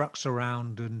drive trucks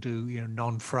around and do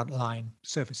non-frontline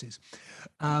services.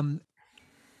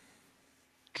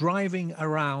 Driving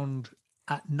around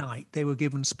at night, they were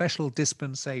given special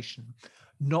dispensation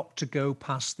not to go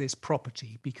past this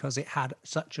property because it had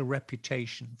such a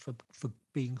reputation for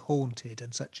being haunted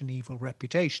and such an evil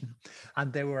reputation.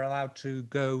 And they were allowed to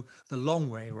go the long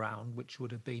way around, which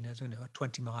would have been a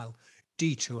 20-mile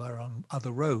detour on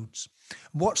other roads.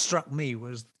 What struck me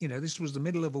was, this was the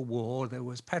middle of a war. There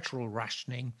was petrol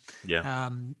rationing.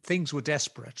 Things were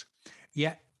desperate.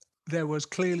 Yet there was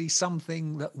clearly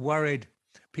something that worried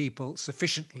people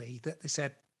sufficiently that they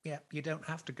said, you don't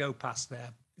have to go past there.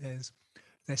 There's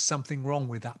something wrong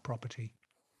with that property.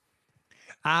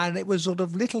 And it was sort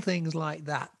of little things like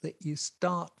that you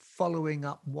start following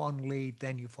up one lead,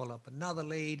 then you follow up another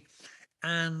lead.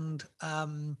 And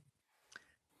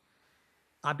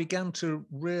I began to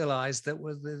realize that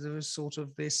there was sort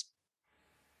of this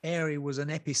area was an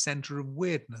epicenter of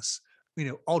weirdness,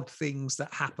 odd things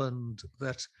that happened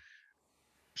that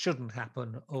shouldn't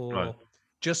happen, or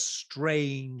just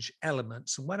strange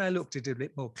elements. And when I looked at it a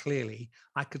bit more clearly,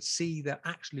 I could see there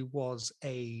actually was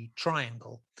a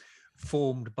triangle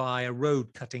formed by a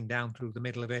road cutting down through the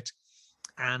middle of it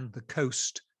and the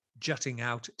coast jutting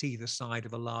out at either side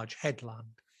of a large headland.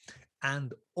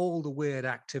 And all the weird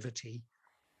activity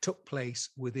took place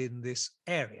within this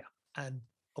area. And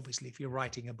obviously, if you're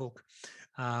writing a book,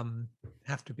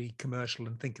 have to be commercial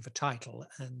and think of a title.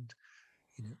 And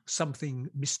something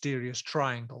mysterious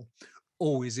triangle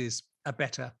always is a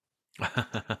better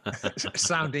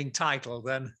sounding title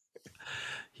than.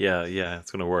 Yeah,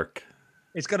 it's going to work.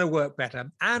 It's going to work better.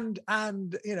 And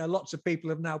lots of people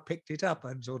have now picked it up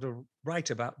and sort of write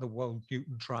about the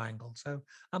Wold-Newton triangle. So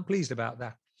I'm pleased about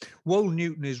that.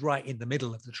 Wold-Newton is right in the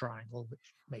middle of the triangle,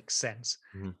 which makes sense.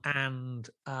 And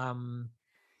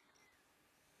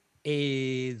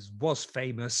was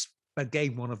famous,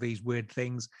 again, one of these weird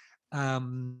things,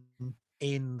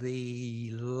 in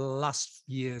the last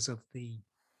years of the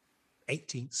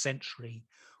 18th century.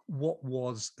 What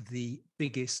was the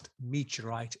biggest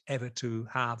meteorite ever to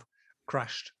have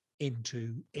crashed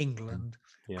into England?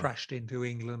 Crashed into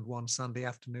England one Sunday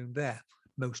afternoon there.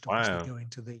 Most obviously go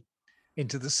into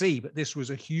the sea, but this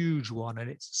was a huge one, and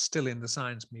it's still in the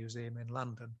Science Museum in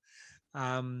London.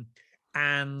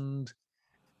 In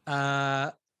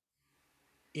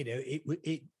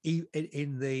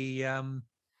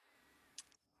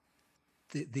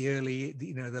the early,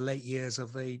 the late years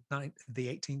of the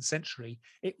 18th century,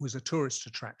 it was a tourist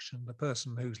attraction. The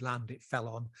person whose land it fell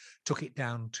on took it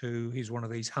down to, he's one of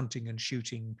these hunting and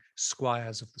shooting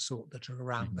squires of the sort that are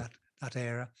around that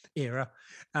era.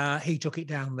 He took it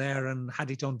down there and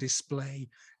had it on display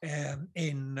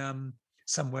in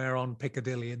somewhere on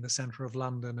Piccadilly in the centre of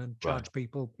London, and charged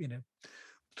people,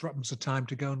 threepence a time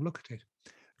to go and look at it.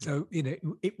 So,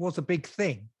 it was a big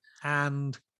thing.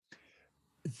 And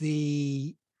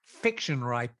the fiction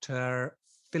writer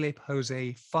Philip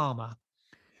Jose Farmer,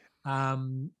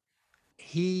 one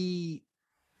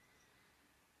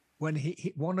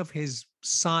of his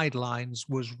sidelines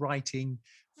was writing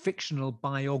fictional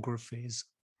biographies,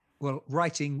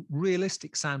 writing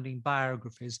realistic sounding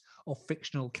biographies of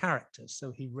fictional characters.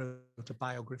 So he wrote a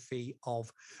biography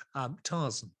of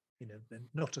Tarzan,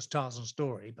 not as Tarzan's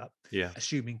story, but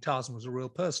assuming Tarzan was a real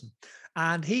person.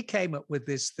 And he came up with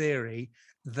this theory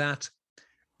that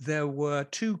there were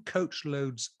 2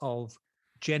 coachloads of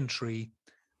gentry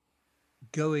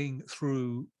going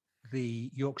through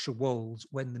the Yorkshire Wolds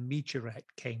when the meteorite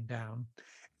came down,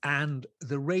 and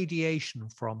the radiation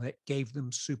from it gave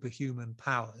them superhuman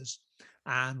powers.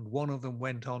 And one of them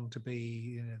went on to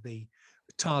be the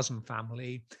Tarzan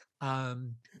family.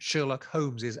 Sherlock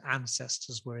Holmes's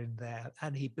ancestors were in there,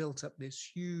 and he built up this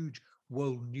huge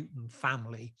Wold-Newton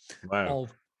family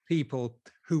of people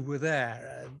who were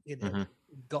there.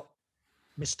 Got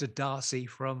Mr. Darcy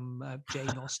from Jane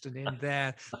Austen in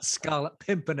there, Scarlet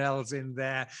Pimpernel's in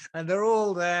there, and they're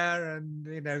all there. And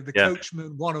the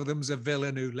coachman, one of them's a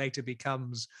villain who later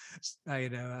becomes,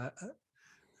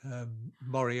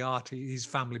 Moriarty. His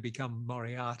family become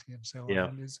Moriarty, and so on.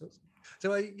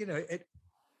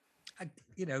 And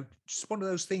just one of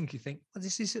those things you think, well,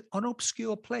 this is an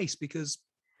obscure place because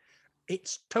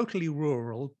it's totally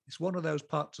rural. It's one of those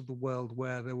parts of the world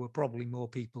where there were probably more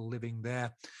people living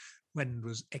there when there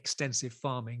was extensive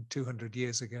farming 200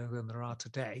 years ago than there are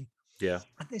today.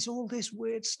 And there's all this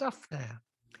weird stuff there.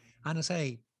 And I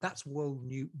say, that's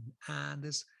Wold-Newton. And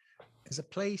there's a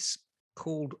place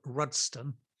called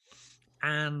Rudston,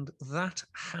 and that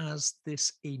has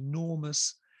this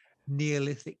enormous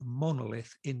Neolithic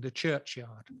monolith in the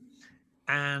churchyard.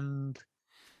 And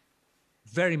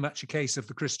very much a case of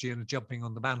the Christians jumping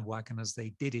on the bandwagon, as they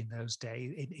did in those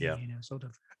days, in sort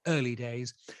of early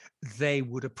days. They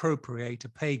would appropriate a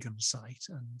pagan site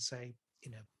and say,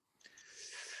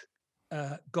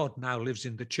 God now lives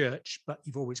in the church, but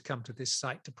you've always come to this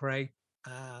site to pray.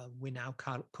 We now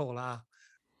call our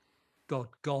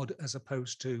God, as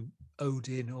opposed to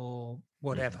Odin or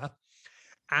whatever.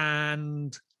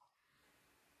 And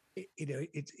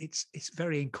it's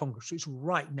very incongruous. It's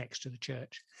right next to the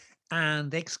church,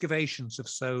 and excavations have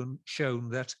shown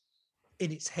that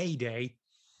in its heyday,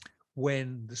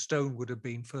 when the stone would have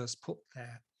been first put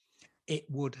there, it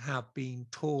would have been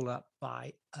taller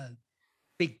by a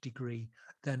big degree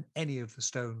than any of the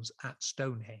stones at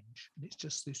Stonehenge. And it's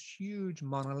just this huge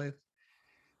monolith.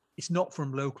 It's not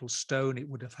from local stone. It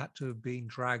would have had to have been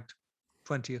dragged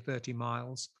 20 or 30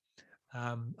 miles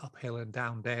uphill and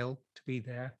down dale to be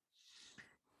there.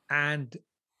 And,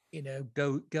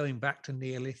 going back to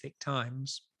Neolithic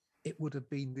times, it would have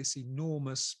been this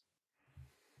enormous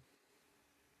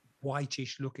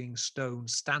whitish looking stone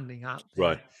standing out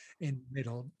there in the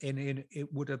middle.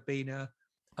 It would have been a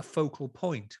focal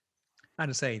point. And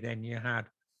I say, then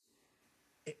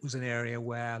it was an area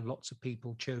where lots of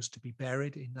people chose to be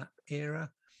buried in that era.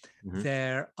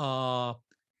 There are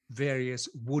various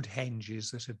wood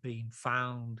henges that have been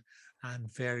found, and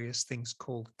various things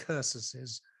called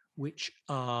cursuses which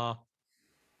are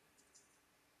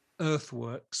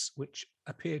earthworks which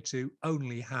appear to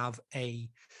only have a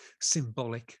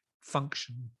symbolic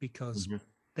function because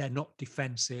they're not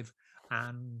defensive,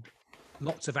 and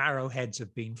lots of arrowheads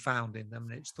have been found in them,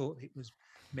 and it's thought it was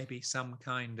maybe some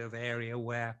kind of area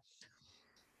where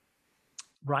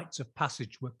rites of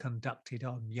passage were conducted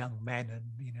on young men, and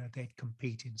they'd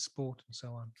compete in sport and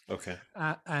so on. Okay.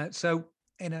 So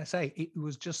I say it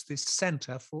was just this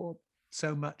center for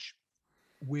so much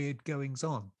weird goings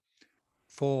on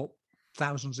for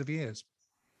thousands of years.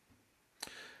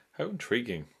 How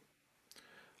intriguing.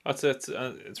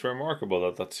 It's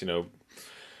remarkable that's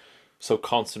so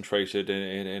concentrated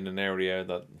in an area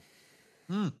that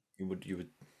you would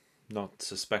not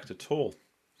suspect at all.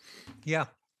 Yeah.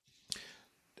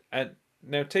 And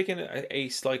now, taking a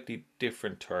slightly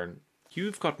different turn,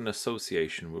 you've got an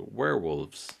association with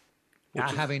werewolves.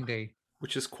 I have indeed.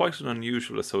 Which is quite an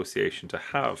unusual association to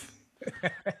have.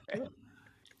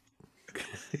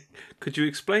 Could you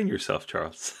explain yourself,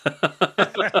 Charles?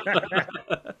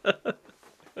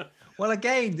 Well,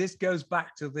 again, this goes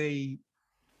back to the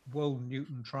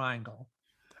Wold-Newton triangle,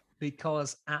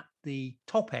 because at the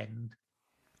top end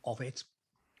of it,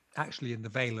 actually in the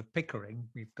Vale of Pickering,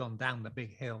 we've gone down the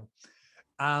big hill,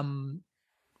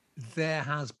 there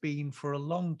has been for a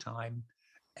long time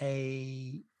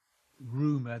a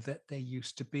rumor that there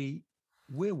used to be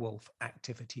werewolf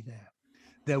activity there.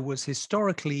 There was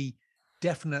historically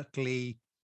definitely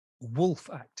wolf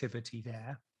activity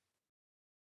there,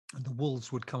 and the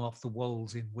wolves would come off the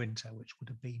wolds in winter, which would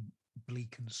have been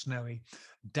bleak and snowy,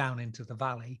 down into the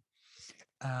valley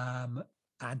and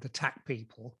attack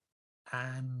people.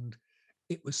 And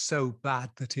it was so bad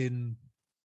that in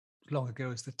as long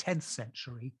ago as the 10th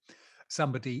century,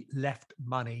 somebody left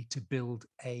money to build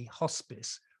a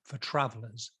hospice for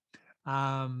travelers.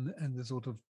 And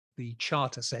the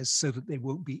charter says so that they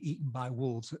won't be eaten by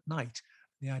wolves at night.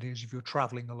 The idea is if you're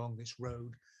traveling along this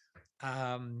road,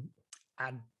 and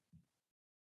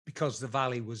because the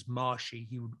valley was marshy,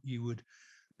 you would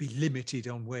be limited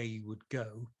on where you would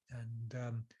go,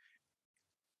 and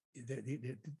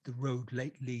the road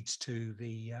leads to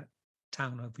the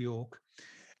town of York,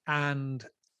 and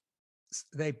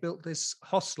they built this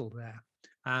hostel there,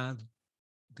 and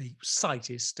the site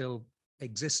is still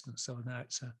existent. So now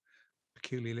it's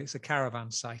a caravan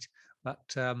site,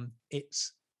 but it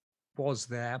was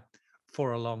there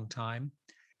for a long time,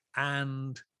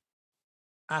 and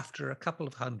after a couple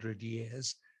of 100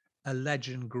 years, a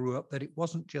legend grew up that it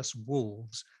wasn't just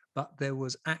wolves, but there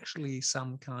was actually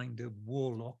some kind of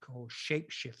warlock or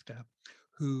shapeshifter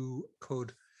who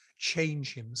could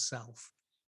change himself.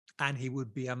 And he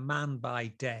would be a man by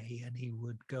day, and he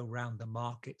would go around the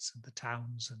markets and the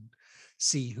towns and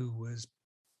see who was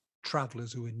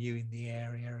travelers who were new in the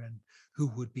area and who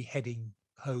would be heading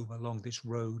home along this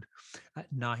road at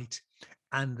night.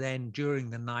 And then during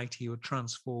the night, he would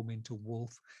transform into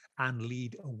wolf and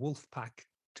lead a wolf pack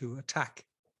to attack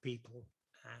people.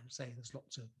 And say there's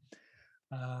lots of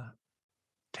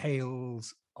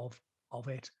tales of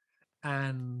it.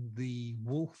 And the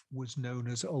wolf was known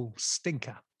as Old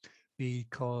Stinker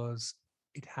because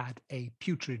it had a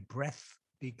putrid breath,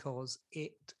 because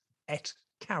it ate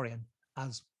carrion,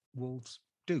 as wolves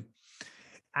do.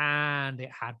 And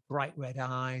it had bright red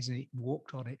eyes, and it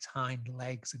walked on its hind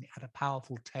legs, and it had a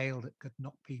powerful tail that could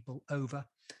knock people over.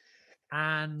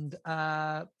 And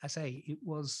I say it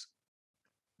was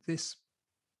this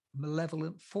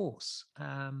malevolent force.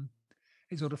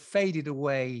 It sort of faded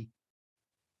away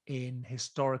in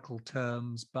historical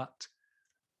terms, but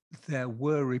there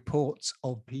were reports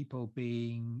of people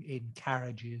being in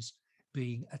carriages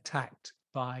being attacked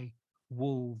by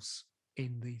wolves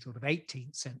in the sort of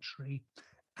 18th century.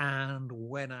 And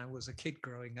when I was a kid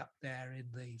growing up there in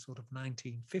the sort of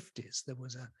 1950s, there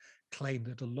was a claim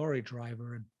that a lorry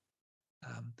driver had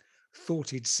thought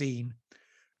he'd seen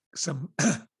some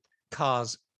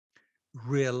cars'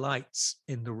 rear lights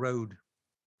in the road,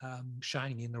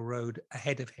 shining in the road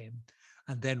ahead of him,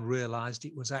 and then realized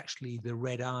it was actually the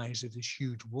red eyes of this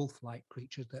huge wolf-like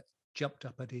creature that jumped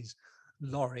up at his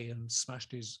lorry and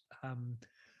smashed his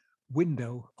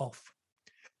window off.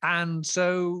 And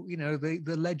so,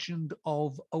 the legend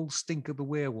of Old Stinker the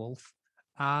werewolf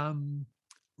ran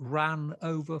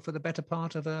over for the better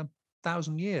part of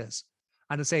 1,000 years.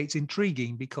 And I say it's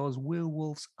intriguing because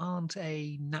werewolves aren't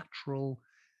a natural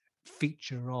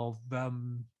feature of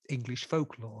English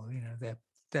folklore.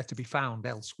 They're to be found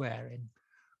elsewhere in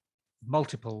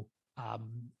multiple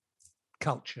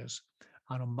cultures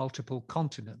and on multiple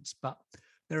continents, but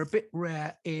they're a bit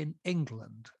rare in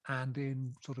England, and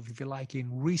in sort of, if you like, in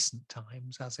recent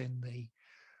times, as in the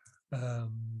well,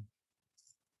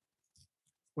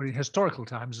 in historical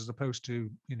times, as opposed to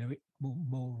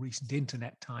more recent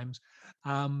internet times,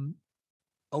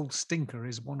 Old Stinker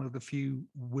is one of the few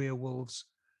werewolves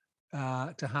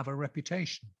to have a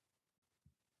reputation.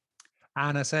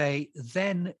 And I say,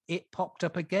 then it popped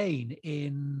up again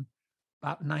in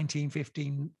about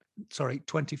 2015,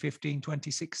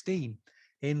 2016,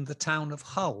 in the town of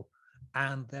Hull.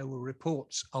 And there were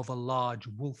reports of a large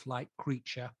wolf-like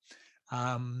creature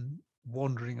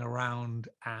wandering around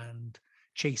and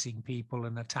chasing people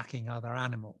and attacking other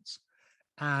animals.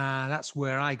 And that's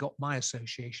where I got my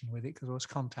association with it, because I was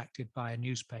contacted by a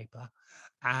newspaper,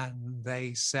 and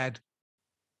they said,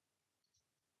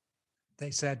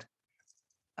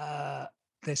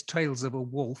 there's tales of a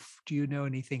wolf. Do you know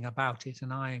anything about it?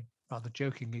 And I rather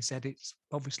jokingly said, it's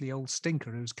obviously Old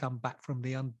Stinker who's come back from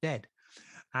the undead.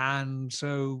 And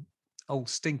so Old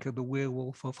Stinker, the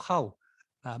werewolf of Hull,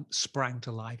 sprang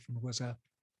to life and was a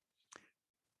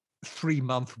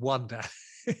 3-month wonder.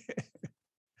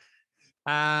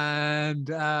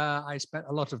 And I spent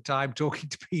a lot of time talking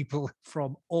to people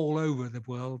from all over the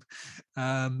world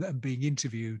and being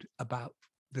interviewed about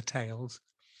the tales.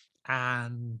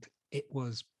 And it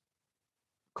was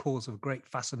cause of great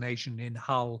fascination in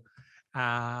Hull.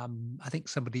 I think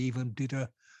somebody even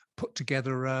put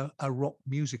together a rock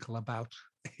musical about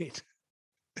it.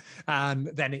 And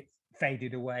then it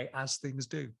faded away, as things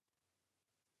do.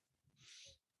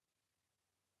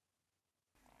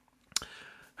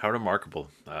 How remarkable!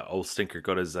 Old Stinker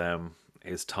got his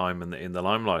time in the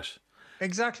limelight.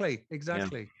 Exactly. Yeah.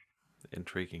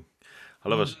 Intriguing. I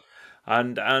love it.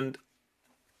 And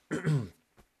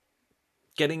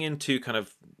getting into kind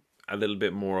of a little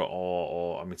bit more,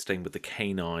 or I mean, staying with the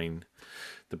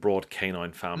broad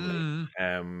canine family,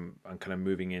 and kind of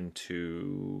moving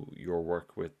into your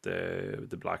work with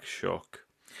the Black Shuck,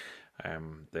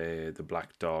 the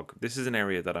Black Dog. This is an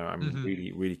area that I'm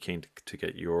really, really keen to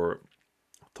get your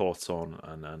thoughts on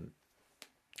and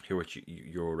hear what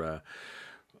your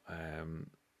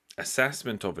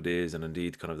assessment of it is, and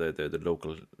indeed kind of the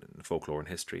local folklore and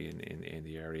history in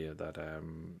the area that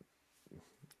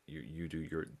you do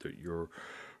your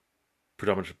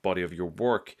predominant body of your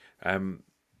work.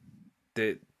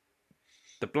 The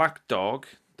Black Dog,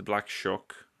 the Black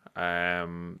Shuck,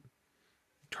 turns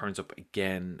up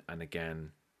again and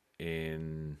again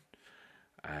in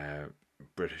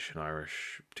British and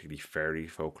Irish, particularly fairy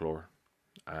folklore.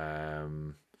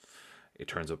 It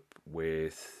turns up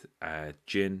with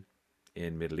jinn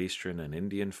in Middle Eastern and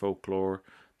Indian folklore.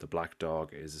 The Black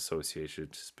Dog is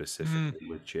associated specifically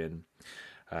with jinn.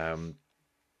 Yeah,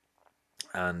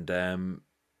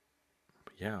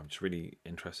 I'm just really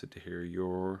interested to hear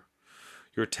your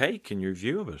take and your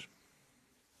view of it.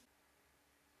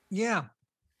 Yeah.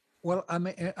 Well, I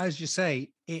mean, as you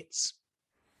say, it's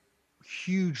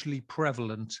hugely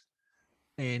prevalent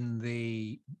in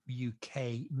the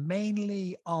UK,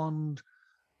 mainly on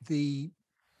I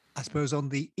suppose, on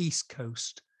the east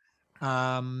coast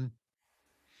of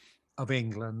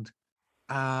England,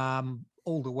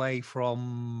 all the way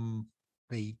from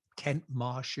the Kent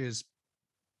marshes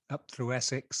up through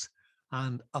Essex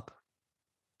and up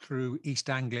through East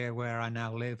Anglia, where I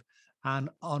now live, and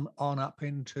on up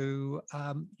into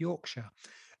Yorkshire.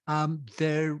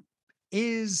 There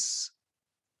is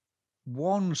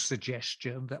one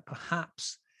suggestion that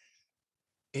perhaps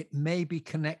it may be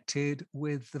connected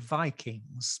with the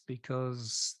Vikings,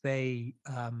 because these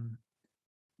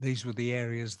were the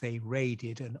areas they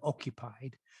raided and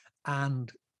occupied,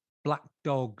 and black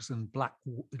dogs and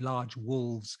large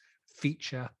wolves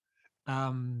feature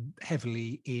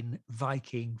heavily in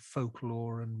Viking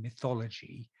folklore and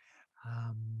mythology.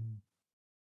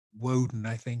 Woden,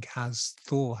 I think,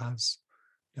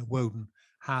 Woden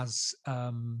has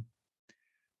a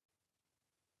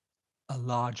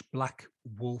large black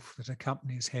wolf that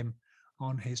accompanies him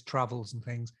on his travels and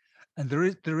things. And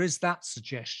there is that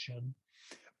suggestion.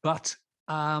 But,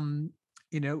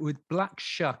 with Black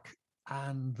Shuck,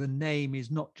 and the name is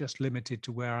not just limited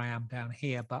to where I am down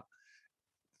here, but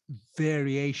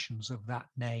variations of that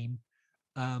name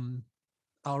are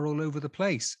all over the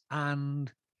place.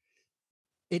 And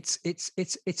it's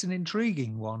an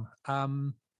intriguing one.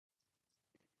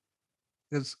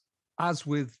 Because as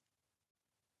with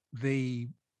the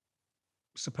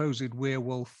supposed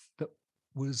werewolf that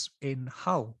was in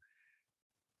Hull,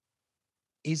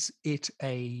 is it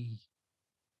a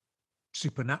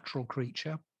supernatural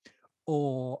creature,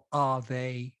 or are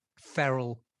they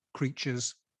feral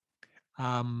creatures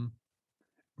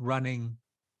running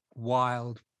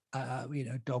wild,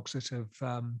 dogs that have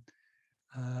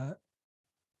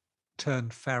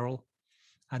turned feral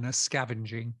and are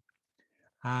scavenging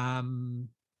Or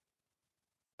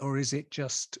is it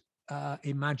just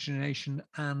imagination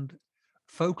and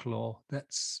folklore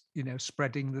that's,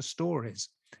 spreading the stories?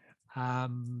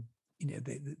 The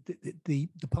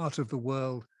part of the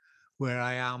world where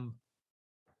I am,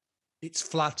 it's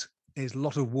flat. There's a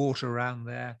lot of water around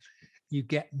there. You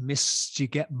get mists, you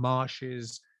get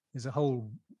marshes. There's a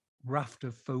whole raft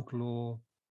of folklore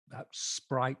about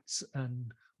sprites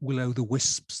and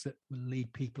will-o'-the-wisps that will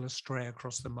lead people astray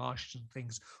across the marshes and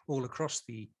things all across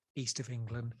the east of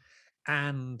England.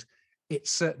 And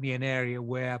it's certainly an area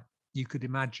where you could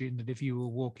imagine that if you were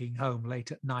walking home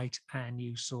late at night and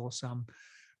you saw some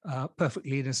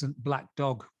perfectly innocent black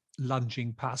dog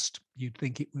lunging past, you'd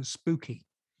think it was spooky.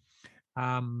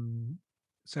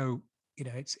 So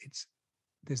it's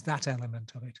there's that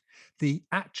element of it. The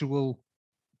actual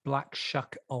Black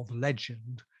Shuck of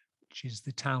legend, which is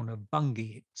the town of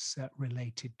Bungay, it's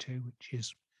related to, which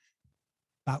is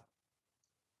about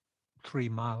 3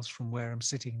 miles from where I'm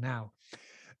sitting now.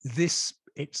 Its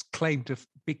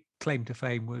big claim to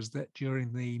fame was that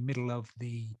during the middle of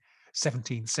the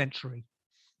 17th century,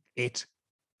 in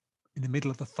the middle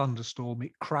of a thunderstorm,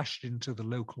 it crashed into the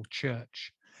local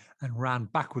church and ran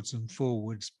backwards and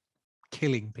forwards,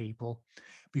 killing people,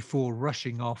 before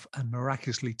rushing off and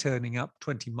miraculously turning up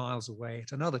 20 miles away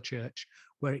at another church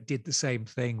where it did the same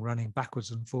thing, running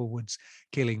backwards and forwards,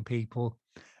 killing people,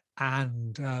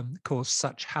 and caused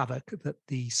such havoc that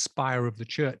the spire of the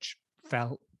church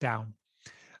fell down.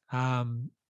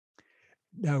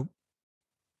 Now,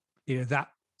 that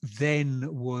then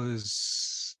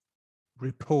was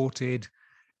reported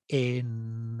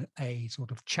in a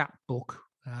sort of chapbook,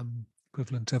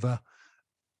 equivalent of a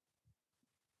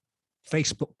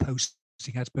Facebook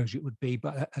posting, I suppose it would be,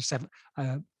 but a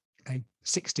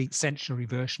 16th century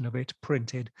version of it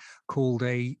printed, called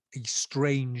a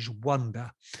Strange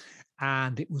Wonder.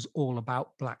 And it was all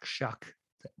about Black Shuck.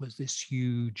 That was this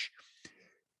huge,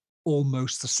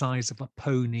 almost the size of a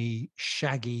pony,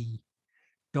 shaggy,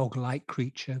 dog-like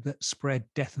creature that spread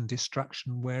death and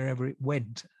destruction wherever it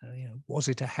went. Was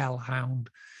it a hellhound?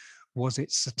 Was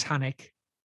it satanic?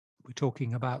 We're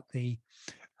talking about the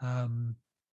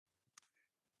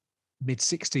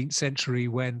mid-16th century,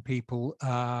 when people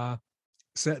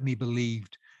certainly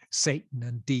believed Satan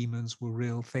and demons were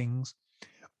real things.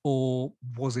 Or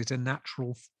was it a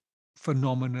natural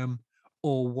phenomenon?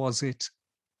 Or was it,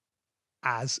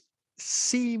 as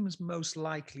seems most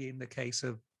likely in the case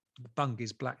of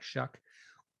Bungay's Black Shuck,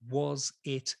 was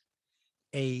it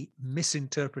a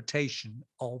misinterpretation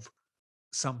of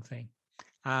something?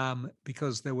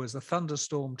 Because there was a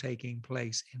thunderstorm taking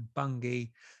place in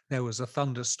Bungay, there was a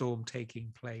thunderstorm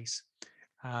taking place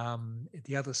at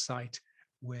the other site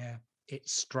where it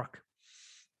struck.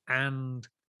 And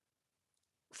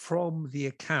from the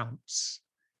accounts,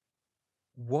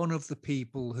 one of the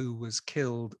people who was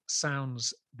killed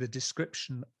the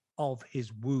description of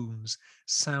his wounds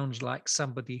sounds like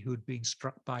somebody who'd been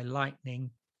struck by lightning.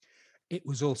 It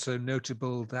was also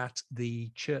notable that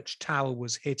the church tower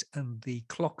was hit and the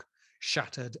clock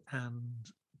shattered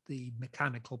and the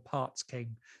mechanical parts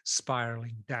came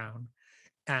spiraling down.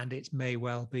 And it may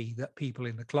well be that people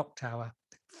in the clock tower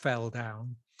fell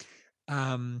down.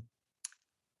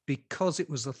 Because it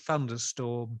was a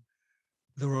thunderstorm,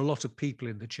 there were a lot of people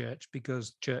in the church,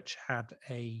 because church had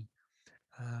a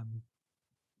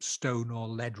stone or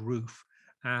lead roof.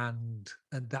 And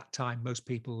at that time, most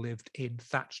people lived in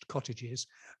thatched cottages,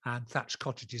 and thatched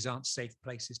cottages aren't safe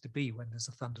places to be when there's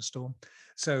a thunderstorm.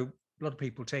 So a lot of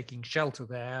people taking shelter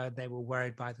there, they were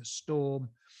worried by the storm.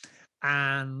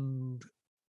 And,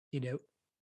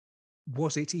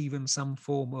 was it even some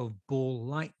form of ball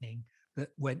lightning that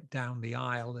went down the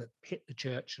aisle, that hit the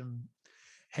church and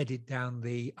headed down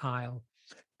the aisle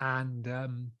and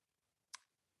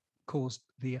caused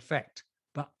the effect?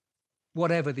 But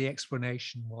whatever the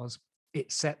explanation was,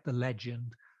 it set the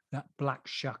legend that Black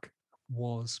Shuck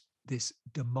was this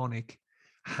demonic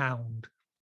hound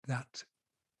that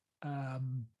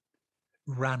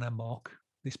ran amok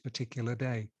this particular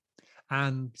day.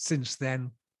 And since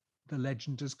then, the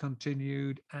legend has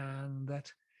continued, and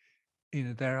that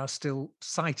there are still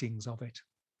sightings of it.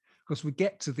 Because we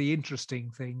get to the interesting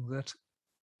thing that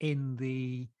in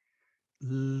the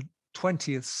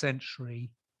 20th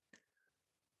century,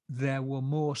 there were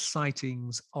more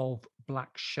sightings of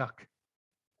Black Shuck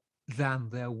than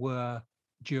there were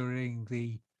during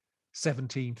the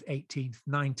 17th, 18th,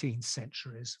 19th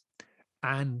centuries.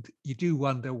 And you do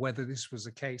wonder whether this was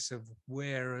a case of,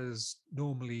 whereas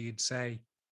normally you'd say,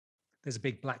 there's a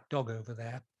big black dog over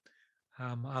there,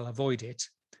 I'll avoid it.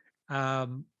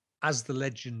 As the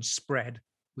legend spread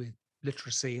with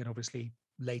literacy, and obviously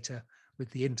later with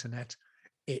the internet,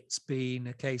 it's been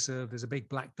a case of there's a big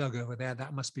black dog over there,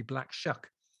 that must be Black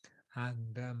Shuck,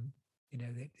 and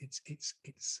it's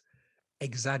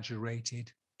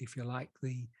exaggerated, if you like,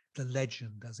 the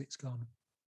legend as it's gone.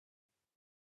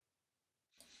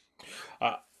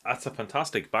 That's a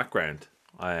fantastic background.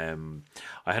 I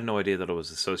had no idea that it was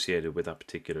associated with that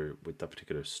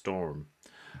particular storm.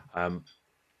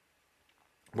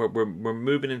 We're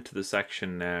moving into the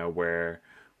section now where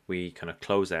we kind of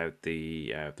close out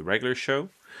the regular show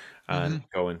and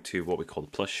go into what we call the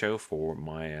plus show for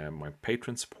my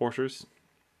patron supporters.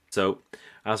 So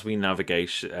as we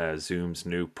navigate Zoom's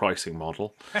new pricing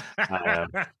model,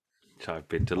 which I've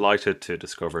been delighted to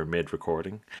discover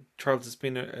mid-recording. Charles, it's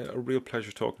been a real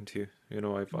pleasure talking to you. You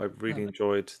know, I've really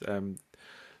enjoyed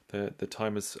the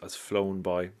time has flown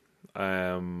by,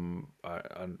 and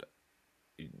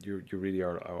you really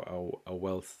are a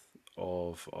wealth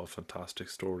of fantastic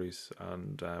stories,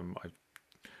 and I've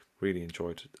really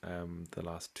enjoyed the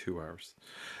last 2 hours.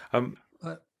 I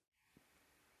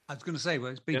was going to say,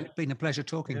 well, it's been a pleasure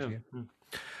talking to you.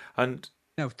 And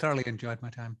I've thoroughly enjoyed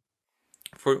my time.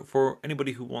 For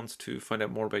anybody who wants to find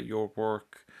out more about your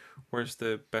work, where's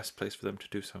the best place for them to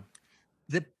do so?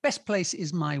 The best place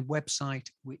is my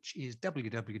website, which is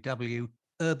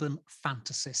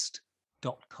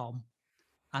www.urbanfantasist.com.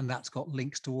 And that's got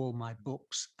links to all my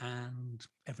books and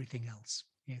everything else.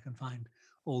 You can find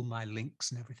all my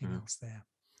links and everything else there.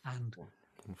 And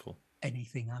wonderful.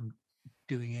 Anything I'm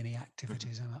doing, any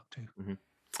activities I'm up to.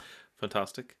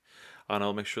 Fantastic. And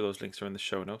I'll make sure those links are in the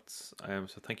show notes.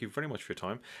 So thank you very much for your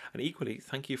time. And equally,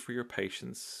 thank you for your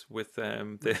patience with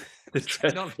the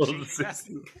dreadful... You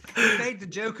made the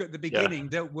joke at the beginning,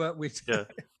 don't work with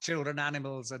children,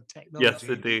 animals and technology. Yes,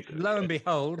 indeed. Lo and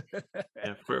behold.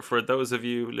 For those of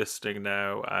you listening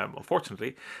now,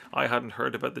 unfortunately, I hadn't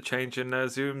heard about the change in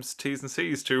Zoom's T's and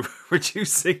C's to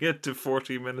reducing it to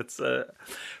 40 minutes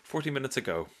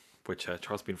ago, which Charles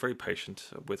has been very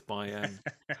patient with my...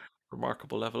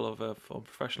 remarkable level of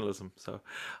professionalism. So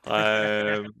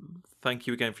thank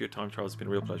you again for your time, Charles. It's been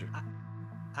a real pleasure.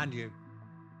 And you.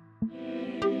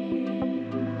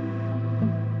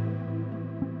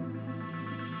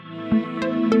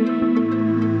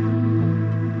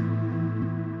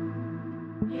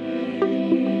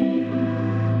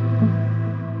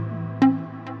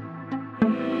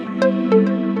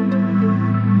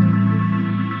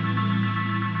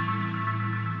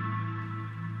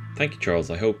 Thank you, Charles.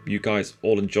 I hope you guys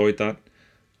all enjoyed that.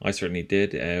 I certainly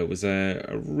did. It was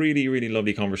a really, really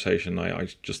lovely conversation. I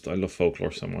love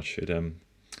folklore so much. It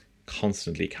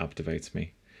constantly captivates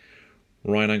me.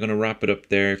 Right, I'm going to wrap it up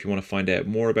there. If you want to find out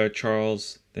more about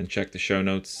Charles, then check the show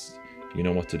notes. You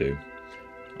know what to do.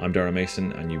 I'm Dara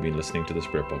Mason, and you've been listening to The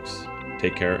Spirit Box.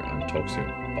 Take care and talk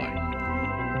soon.